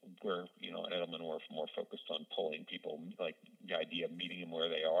medium where at Edelman we're more focused on pulling people, like the idea of meeting them where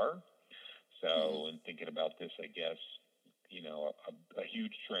they are. So, in thinking about this, I guess a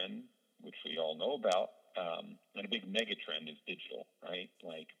huge trend which we all know about. And a big mega trend is digital, right?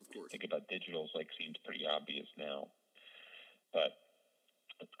 Like, think about digital seems pretty obvious now. But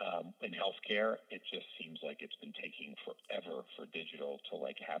in healthcare, it just seems like it's been taking forever for digital to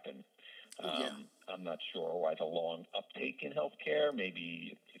happen. I'm not sure why the long uptake in healthcare.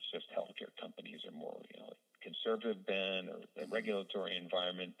 Maybe it's just healthcare companies are more, conservative bent, or the regulatory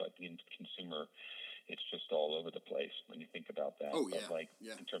environment, but in consumer, it's just all over the place when you think about that. Oh, yeah. But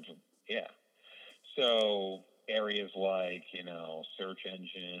in terms of, So areas like, search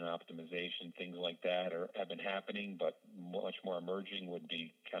engine optimization, things like that have been happening, but much more emerging would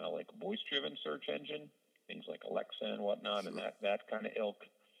be kind of like voice-driven search engine, things like Alexa and whatnot, and that kind of ilk.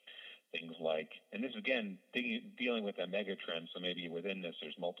 Things like, and this again, dealing with a mega trend, so maybe within this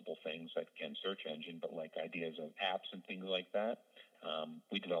there's multiple things like search engine, but like ideas of apps and things like that.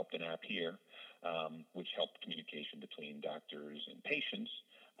 We developed an app here which helped communication between doctors and patients.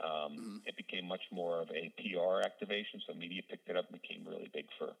 It became much more of a PR activation, so media picked it up and became really big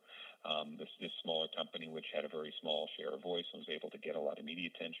for this smaller company, which had a very small share of voice and was able to get a lot of media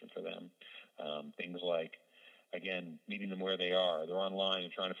attention for them. Things like, again, meeting them where they are. They're online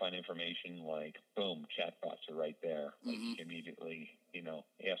and trying to find information, like, boom, chatbots are right there. Like, you can immediately,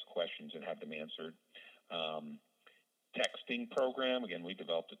 ask questions and have them answered. Texting program. Again, we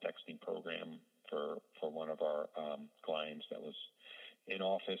developed a texting program for one of our clients that was in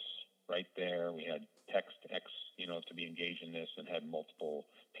office right there. We had TextX, to be engaged in this, and had multiple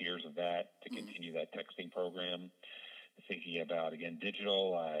tiers of that to continue that texting program. Thinking about, again,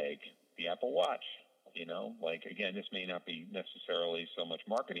 digital, like the Apple Watch, again, this may not be necessarily so much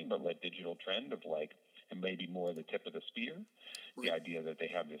marketing, but like digital trend of like, and maybe more the tip of the spear. Right. The idea that they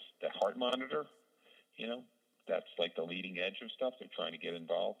have the heart monitor, that's like the leading edge of stuff. They're trying to get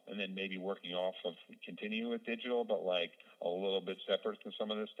involved, and then maybe working off of continuing with digital, but like a little bit separate from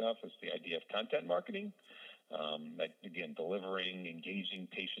some of this stuff is the idea of content marketing. That again, delivering, engaging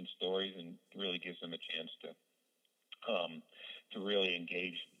patient stories, and really gives them a chance to really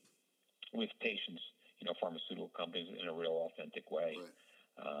engage with patients, pharmaceutical companies in a real authentic way. Right.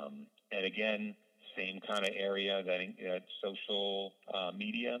 And again, same kind of area that social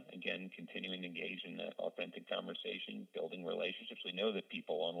media, again, continuing to engage in that authentic conversation, building relationships. We know that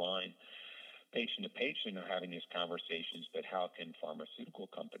people online, patient to patient, are having these conversations, but how can pharmaceutical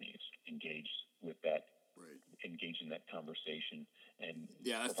companies engage with that, engage in that conversation and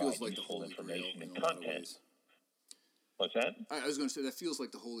that feels like the holy information and content? What's that? I was going to say that feels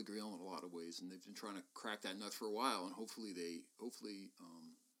like the holy grail in a lot of ways, and they've been trying to crack that nut for a while, and hopefully they'll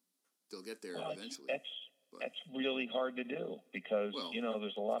get there eventually. That's really hard to do because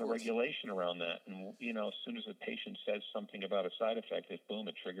there's a lot of regulation around that, and as soon as a patient says something about a side effect, boom,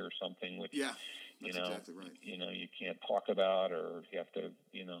 it triggers something which exactly right. You can't talk about, or you have to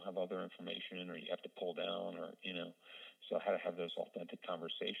have other information, or you have to pull down, or so how to have those authentic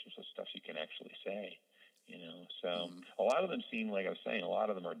conversations with stuff you can actually say. So a lot of them seem, like I was saying, a lot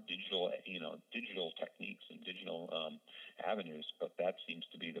of them are digital techniques and digital avenues, but that seems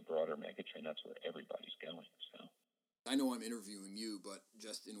to be the broader megatrend. That's where everybody's going. So I know I'm interviewing you, but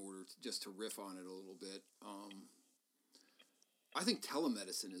just in order to riff on it a little bit, I think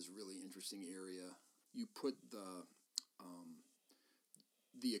telemedicine is a really interesting area. You put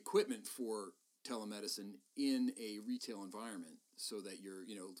the equipment for telemedicine in a retail environment so that you're,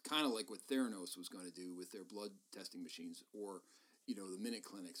 kind of like what Theranos was going to do with their blood testing machines, or, the Minute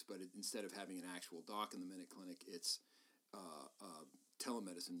Clinics, but instead of having an actual doc in the Minute Clinic, it's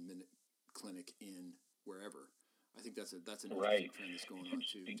telemedicine Minute Clinic in wherever. I think that's an interesting trend that's going on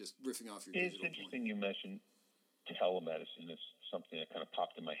too. Just riffing off your digital point. It's interesting you mentioned telemedicine. It's something that kind of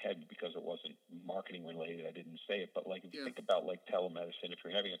popped in my head because it wasn't marketing related. I didn't say it, but like if you think about like telemedicine, if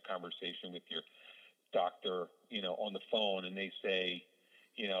you're having a conversation with your doctor, on the phone, and they say,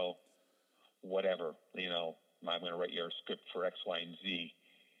 whatever, I'm going to write you a script for X, Y, and Z.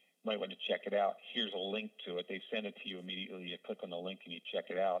 You might want to check it out. Here's a link to it. They send it to you immediately. You click on the link and you check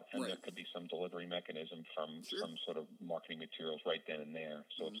it out, and there could be some delivery mechanism from some sort of marketing materials right then and there.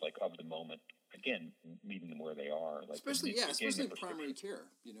 So it's like of the moment. Again, meeting them where they are, like especially in primary care.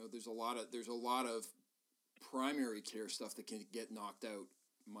 There's a lot of primary care stuff that can get knocked out.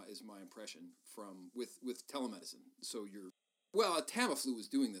 Is my impression with telemedicine. So Tamiflu was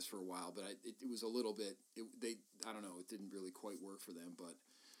doing this for a while, but it was a little bit. I don't know. It didn't really quite work for them, but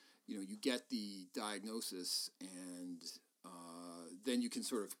you get the diagnosis, and then you can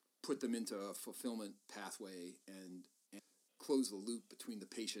sort of put them into a fulfillment pathway and close the loop between the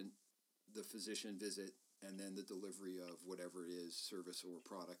patient, the physician visit, and then the delivery of whatever it is, service or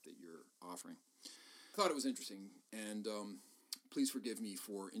product that you're offering. I thought it was interesting, and please forgive me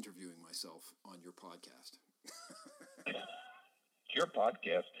for interviewing myself on your podcast. Your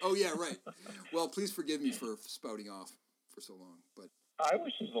podcast? Oh, yeah, right. Well, please forgive me for spouting off for so long, but I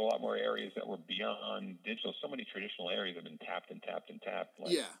wish there was a lot more areas that were beyond digital. So many traditional areas have been tapped.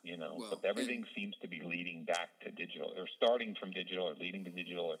 But everything seems to be leading back to digital, or starting from digital, or leading to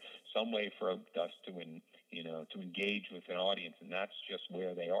digital, or some way for us to engage with an audience, and that's just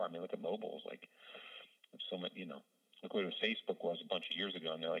where they are. I mean, look at mobile. Like so much, look what Facebook was a bunch of years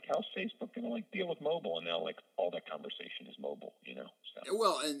ago, and they're like, how's Facebook going to deal with mobile? And now all that conversation is mobile, So.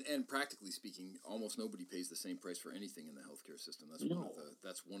 Well, and practically speaking, almost nobody pays the same price for anything in the healthcare system.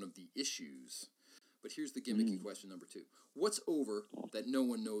 That's one of the issues. But here's the gimmicky question number 2: what's over that no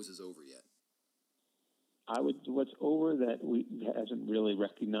one knows is over yet? What's over that we hasn't really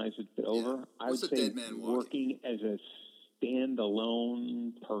recognized it's been over? I would say working as a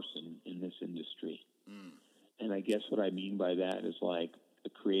standalone person in this industry. And I guess what I mean by that is like a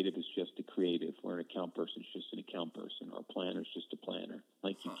creative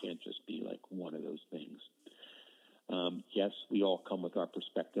we all come with our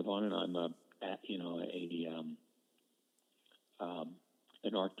perspective on it. I'm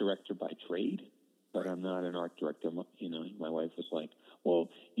an art director by trade, but I'm not an art director. My wife was like, well,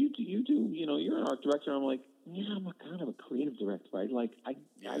 you do, you're an art director. I'm like, yeah, I'm a kind of a creative director, right? Like I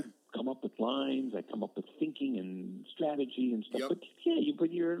come up with lines, I come up with thinking and strategy and stuff. Yep.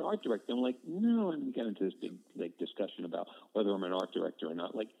 But you're an art director. I'm like, no, and we got into this big discussion about whether I'm an art director or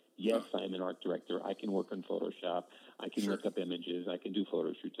not. Like, yes, I'm an art director. I can work in Photoshop. I can look up images. I can do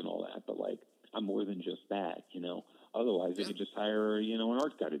photo shoots and all that. But like, I'm more than just that, Otherwise, they could just hire, an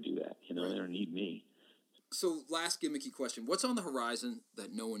art guy to do that. They don't need me. So, last gimmicky question: what's on the horizon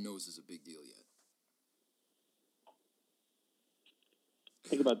that no one knows is a big deal yet?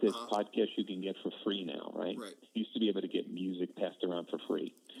 Think about this podcast you can get for free now, right? Right. You used to be able to get music passed around for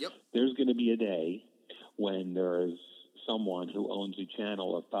free. Yep. There's going to be a day when there's someone who owns a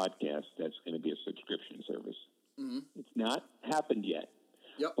channel of podcasts that's going to be a subscription service. Mm-hmm. It's not happened yet.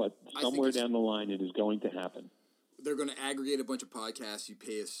 Yep. But somewhere down the line, it is going to happen. They're going to aggregate a bunch of podcasts. You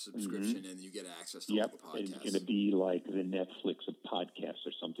pay a subscription, and you get access to all the podcasts. It's going to be like the Netflix of podcasts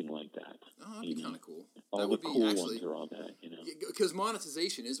or something like that. Oh, that'd be kind of cool. All that the would cool be actually, ones are on that, Because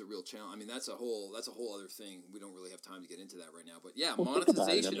monetization is a real challenge. I mean, that's a whole other thing. We don't really have time to get into that right now. But yeah,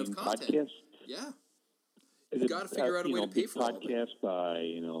 monetization of content. Podcasts, you got to figure out a way to pay for all of it. Podcasts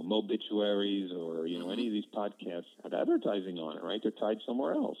by Mobituaries or any of these podcasts have advertising on it, right? They're tied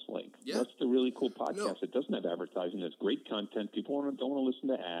somewhere else. Like that's the really cool podcast. It doesn't have advertising. It's great content. People don't want to listen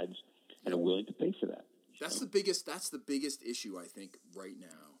to ads and are willing to pay for that. That's the biggest issue I think right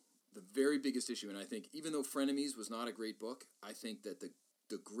now. The very biggest issue, and I think even though Frenemies was not a great book, I think that the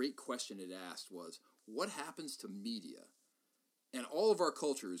great question it asked was, what happens to media? And all of our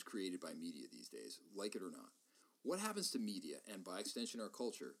culture is created by media these days, like it or not. What happens to media, and by extension our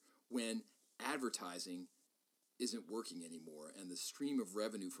culture, when advertising isn't working anymore and the stream of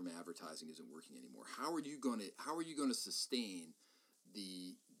revenue from advertising isn't working anymore? How are you going to sustain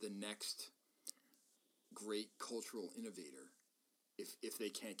the next great cultural innovator if they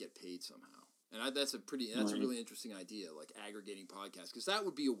can't get paid somehow? And that's a really interesting idea, like aggregating podcasts, because that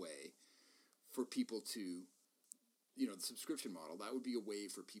would be a way for people to, the subscription model, that would be a way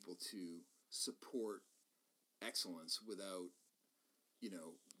for people to support excellence without,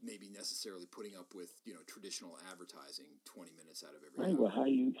 maybe necessarily putting up with, traditional advertising 20 minutes out of every hour. Well, how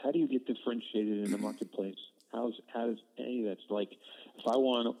do you get differentiated in the marketplace? How does that's like, if I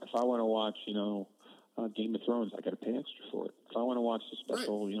want to watch, Game of Thrones, I got to pay extra for it. If I want to watch the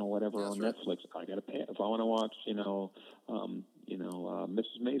special, whatever on Netflix, I got to pay. If I want to watch,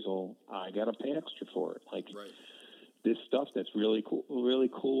 Mrs. Maisel, I got to pay extra for it. Like, this stuff that's really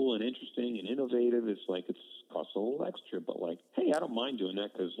cool and interesting and innovative is like, it's costs a little extra, but like, hey, I don't mind doing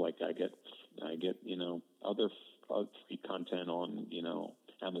that because like I get other free content on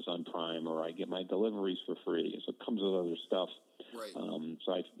Amazon Prime, or I get my deliveries for free, so it comes with other stuff. Right. So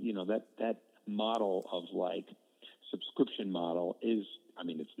that model of like subscription model is, I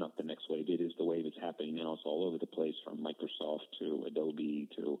mean, it's not the next wave. It is the wave that's happening now. It's all over the place, from Microsoft to Adobe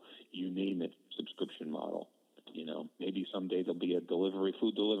to you name it, subscription model. Maybe someday there'll be a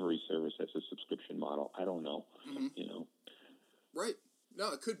food delivery service that's a subscription model. I don't know. Mm-hmm. Right.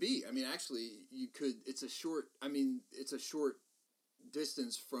 No, it could be. I mean, actually, you could. It's a short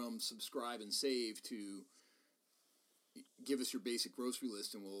distance from subscribe and save to give us your basic grocery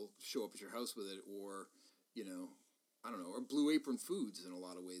list and we'll show up at your house with it, or I don't know, or Blue Apron Foods in a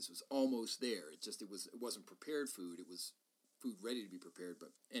lot of ways was almost there. It wasn't prepared food. It was food ready to be prepared.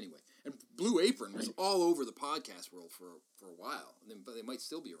 But anyway, and Blue Apron was all over the podcast world for a while. But they might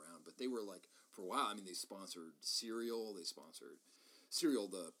still be around. But they were like, for a while, I mean, they sponsored Serial. They sponsored Serial,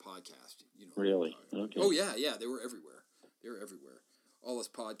 the podcast. Really? Okay. Oh yeah, they were everywhere. All us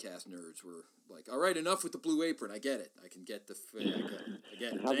podcast nerds were like, all right, enough with the Blue Apron. I get it. I can get the. I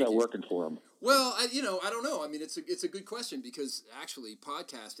get it. How's that working for them? Well, I don't know. I mean, it's a good question, because actually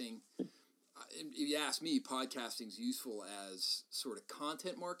podcasting, if you ask me, podcasting's useful as sort of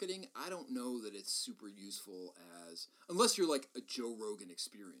content marketing. I don't know that it's super useful unless you're like a Joe Rogan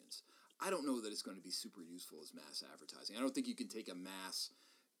Experience. I don't know that it's going to be super useful as mass advertising. I don't think you can take a mass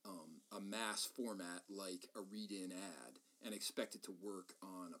format like a read-in ad and expect it to work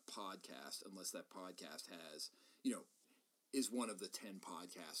on a podcast unless that podcast has, is one of the 10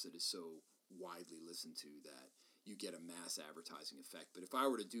 podcasts that is so widely listened to that you get a mass advertising effect. But if I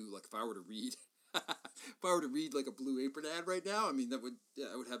were to read like a Blue Apron ad right now, I mean, that would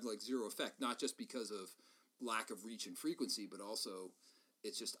have like zero effect, not just because of lack of reach and frequency, but also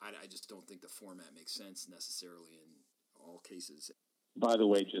it's just, I just don't think the format makes sense necessarily in all cases. By the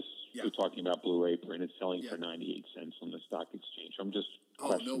way, we're talking about Blue Apron. It's selling for 98 cents on the stock exchange. I'm just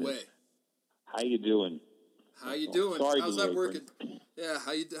questioning. Oh, no way. How you doing? How you doing? Sorry, how's Blue that Apron. working? Yeah,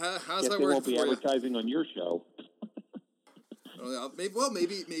 how's that they working won't be for advertising on your show.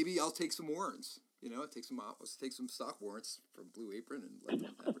 Maybe I'll take some warrants. Take some stock warrants from Blue Apron and let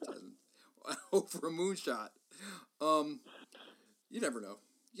them advertise them. I hope for a moonshot. You never know.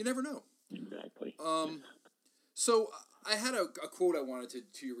 Exactly. So I had a quote I wanted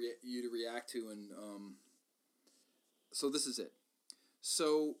you to react to, and so this is it.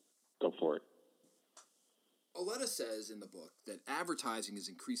 So go for it. Aletta says in the book that advertising is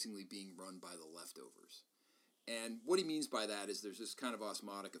increasingly being run by the leftovers. And what he means by that is there's this kind of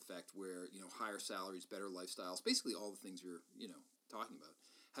osmotic effect where, higher salaries, better lifestyles, basically all the things you're, talking about,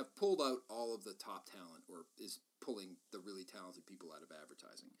 have pulled out all of the top talent, or is pulling the really talented people out of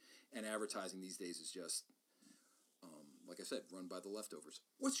advertising. And advertising these days is just, like I said, run by the leftovers.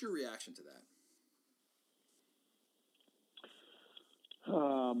 What's your reaction to that?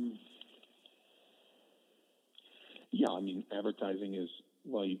 Advertising is,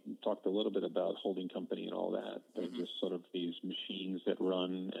 well, you talked a little bit about holding company and all that. They're just sort of these machines that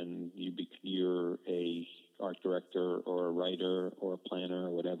run, and you're a art director or a writer or a planner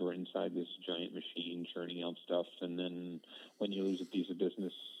or whatever inside this giant machine churning out stuff. And then when you lose a piece of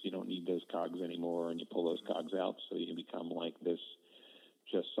business, you don't need those cogs anymore, and you pull those cogs out, so you become like this,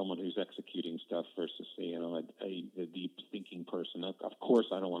 just someone who's executing stuff versus, a deep thinking person. Of course,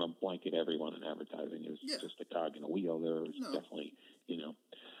 I don't want to blanket everyone in advertising as just a cog in a wheel. There's definitely,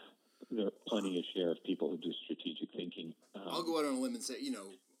 there are plenty of share of people who do strategic thinking. I'll go out on a limb and say,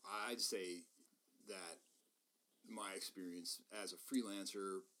 I'd say that my experience as a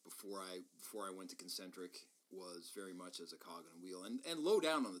freelancer before I went to Concentric was very much as a cog in a wheel, and low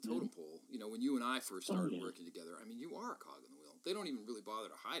down on the totem pole. When you and I first started working together, you are a cog in the wheel. They don't even really bother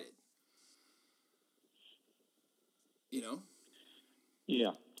to hide it.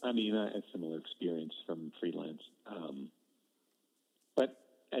 Yeah, I had a similar experience from freelance, but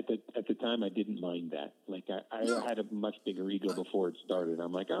at the time I didn't mind that. Like I had a much bigger ego before it started.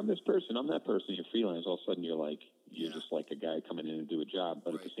 I'm like, I'm this person, I'm that person. You're freelance. All of a sudden you're just like a guy coming in to do a job,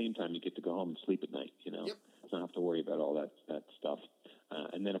 but at the same time you get to go home and sleep at night. Don't have to worry about all that stuff.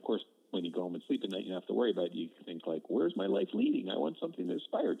 And then of course, when you go home and sleep at night, you don't have to worry about it. You think like, where's my life leading? I want something to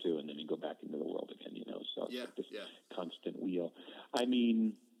aspire to. And then you go back into the world again, So it's like this constant wheel.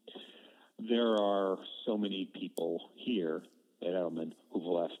 There are so many people here at Edelman who've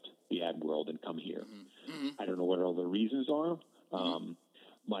left the ad world and come here. I don't know what all the reasons are.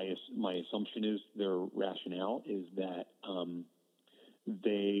 My assumption is their rationale is that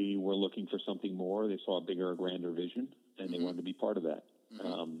they were looking for something more. They saw a bigger, grander vision, and they wanted to be part of that.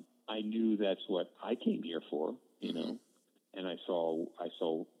 I knew that's what I came here for, and I saw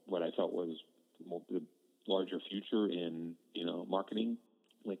what I felt was the larger future in, marketing.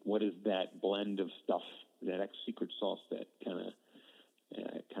 Like, what is that blend of stuff, that secret sauce that kind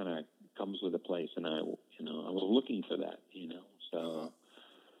of comes with a place? And I was looking for that, so.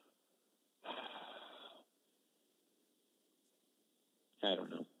 I don't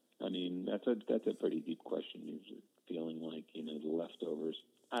know. That's a pretty deep question. You're feeling like, the leftovers.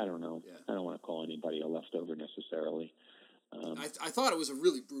 I don't know. Yeah. I don't want to call anybody a leftover necessarily. I thought it was a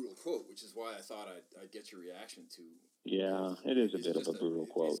really brutal quote, which is why I thought I'd get your reaation to. Yeah, it is a bit of a brutal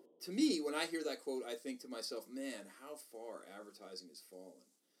quote. To me, when I hear that quote, I think to myself, man, how far advertising has fallen.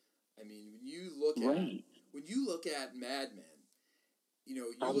 When you look at Mad Men,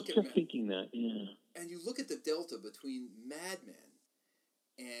 I was just thinking that, yeah. And you look at the delta between Mad Men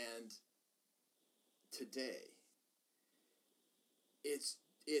and today, it's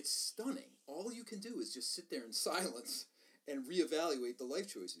stunning. All you can do is just sit there in silence and reevaluate the life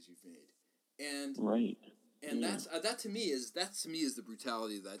choices you've made. And that's that to me is the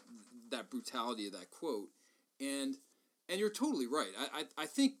brutality of that brutality of that quote. And you're totally right. I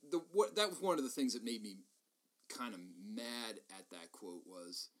think that was one of the things that made me kind of mad at that quote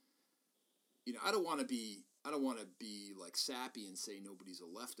was, I don't want to be like sappy and say nobody's a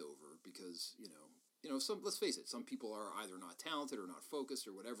leftover because, let's face it, some people are either not talented or not focused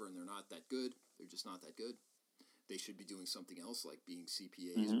or whatever, and they're not that good. They're just not that good. They should be doing something else like being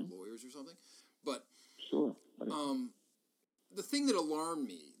CPAs or lawyers or something. But sure. The thing that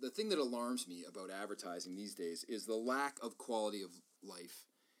alarms me about advertising these days is the lack of quality of life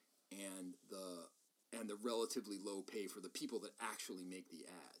and the relatively low pay for the people that actually make the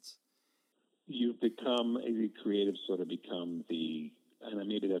ads. You've become, the creative sort of become and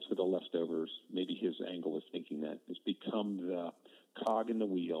maybe that's for the leftovers, maybe his angle is thinking that, it's become the cog in the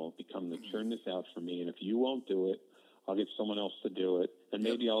wheel, become the churn this out for me, and if you won't do it, I'll get someone else to do it, and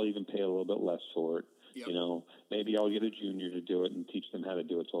maybe I'll even pay a little bit less for it. Yep. You know, maybe I'll get a junior to do it and teach them how to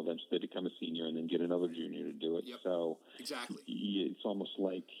do it so eventually they become a senior and then get another junior to do it. Yep. So exactly, it's almost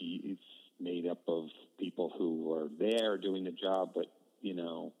like it's made up of people who are there doing the job, but, you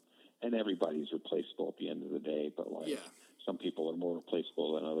know, and everybody's replaceable at the end of the day, but like some people are more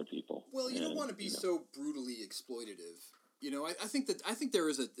replaceable than other people. Well, you don't want to be so brutally exploitative. You know, I think there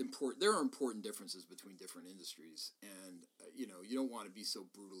are important differences between different industries, and you know, you don't want to be so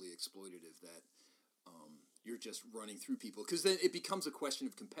brutally exploitative that you're just running through people, because then it becomes a question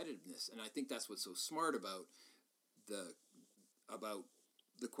of competitiveness. And I think that's what's so smart about the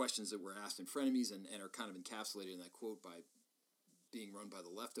questions that were asked in Frenemies and are kind of encapsulated in that quote by being run by the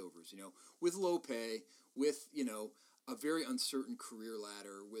leftovers. You know, with low pay, with, you know, a very uncertain career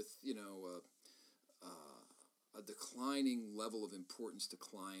ladder, with, you know, a declining level of importance to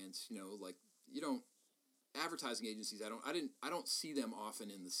clients. You know, like, you don't, advertising agencies, I don't see them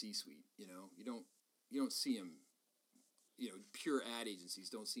often in the C-suite. You know, you don't see them. You know, pure ad agencies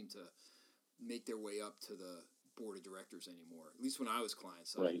don't seem to make their way up to the board of directors anymore. At least when I was client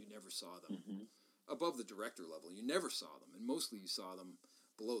side, you never saw them above the director level. You never saw them, and mostly you saw them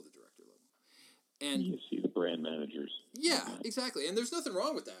below the director level. And you see the brand managers. Yeah, exactly. And there's nothing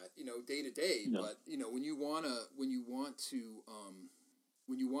wrong with that, you know, day to day. But you know, when you want to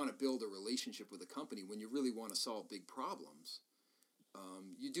build a relationship with a company, when you really want to solve big problems,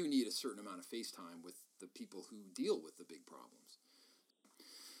 you do need a certain amount of face time with the people who deal with the big problems.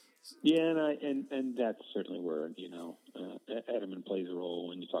 Yeah, and that's certainly where, you know, Edelman plays a role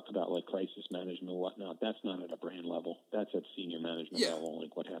when you talk about like crisis management and whatnot. That's not at a brand level. That's at senior management level.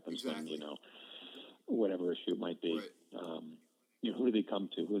 Like what happens when, you know, whatever issue it might be. Right. You know, who do they come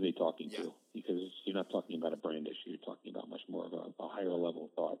to? Who are they talking to? Because you're not talking about a brand issue. You're talking about much more of a higher level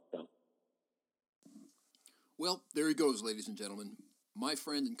of thought. So. Well, there he goes, ladies and gentlemen. My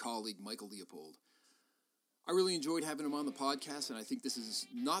friend and colleague, Michael Leopold. I really enjoyed having him on the podcast, and I think this is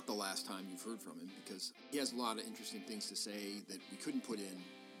not the last time you've heard from him, because he has a lot of interesting things to say that we couldn't put in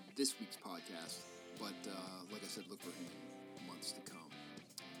this week's podcast. But like I said, look for him in months to come.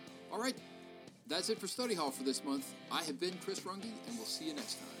 All right, that's it for Study Hall for this month. I have been Chris Runge, and we'll see you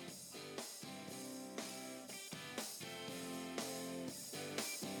next time.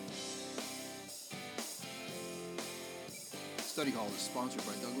 Study Hall is sponsored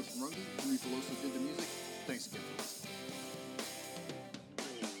by Douglas and Runge. Henry Peloso did the music. Thanks again for listening.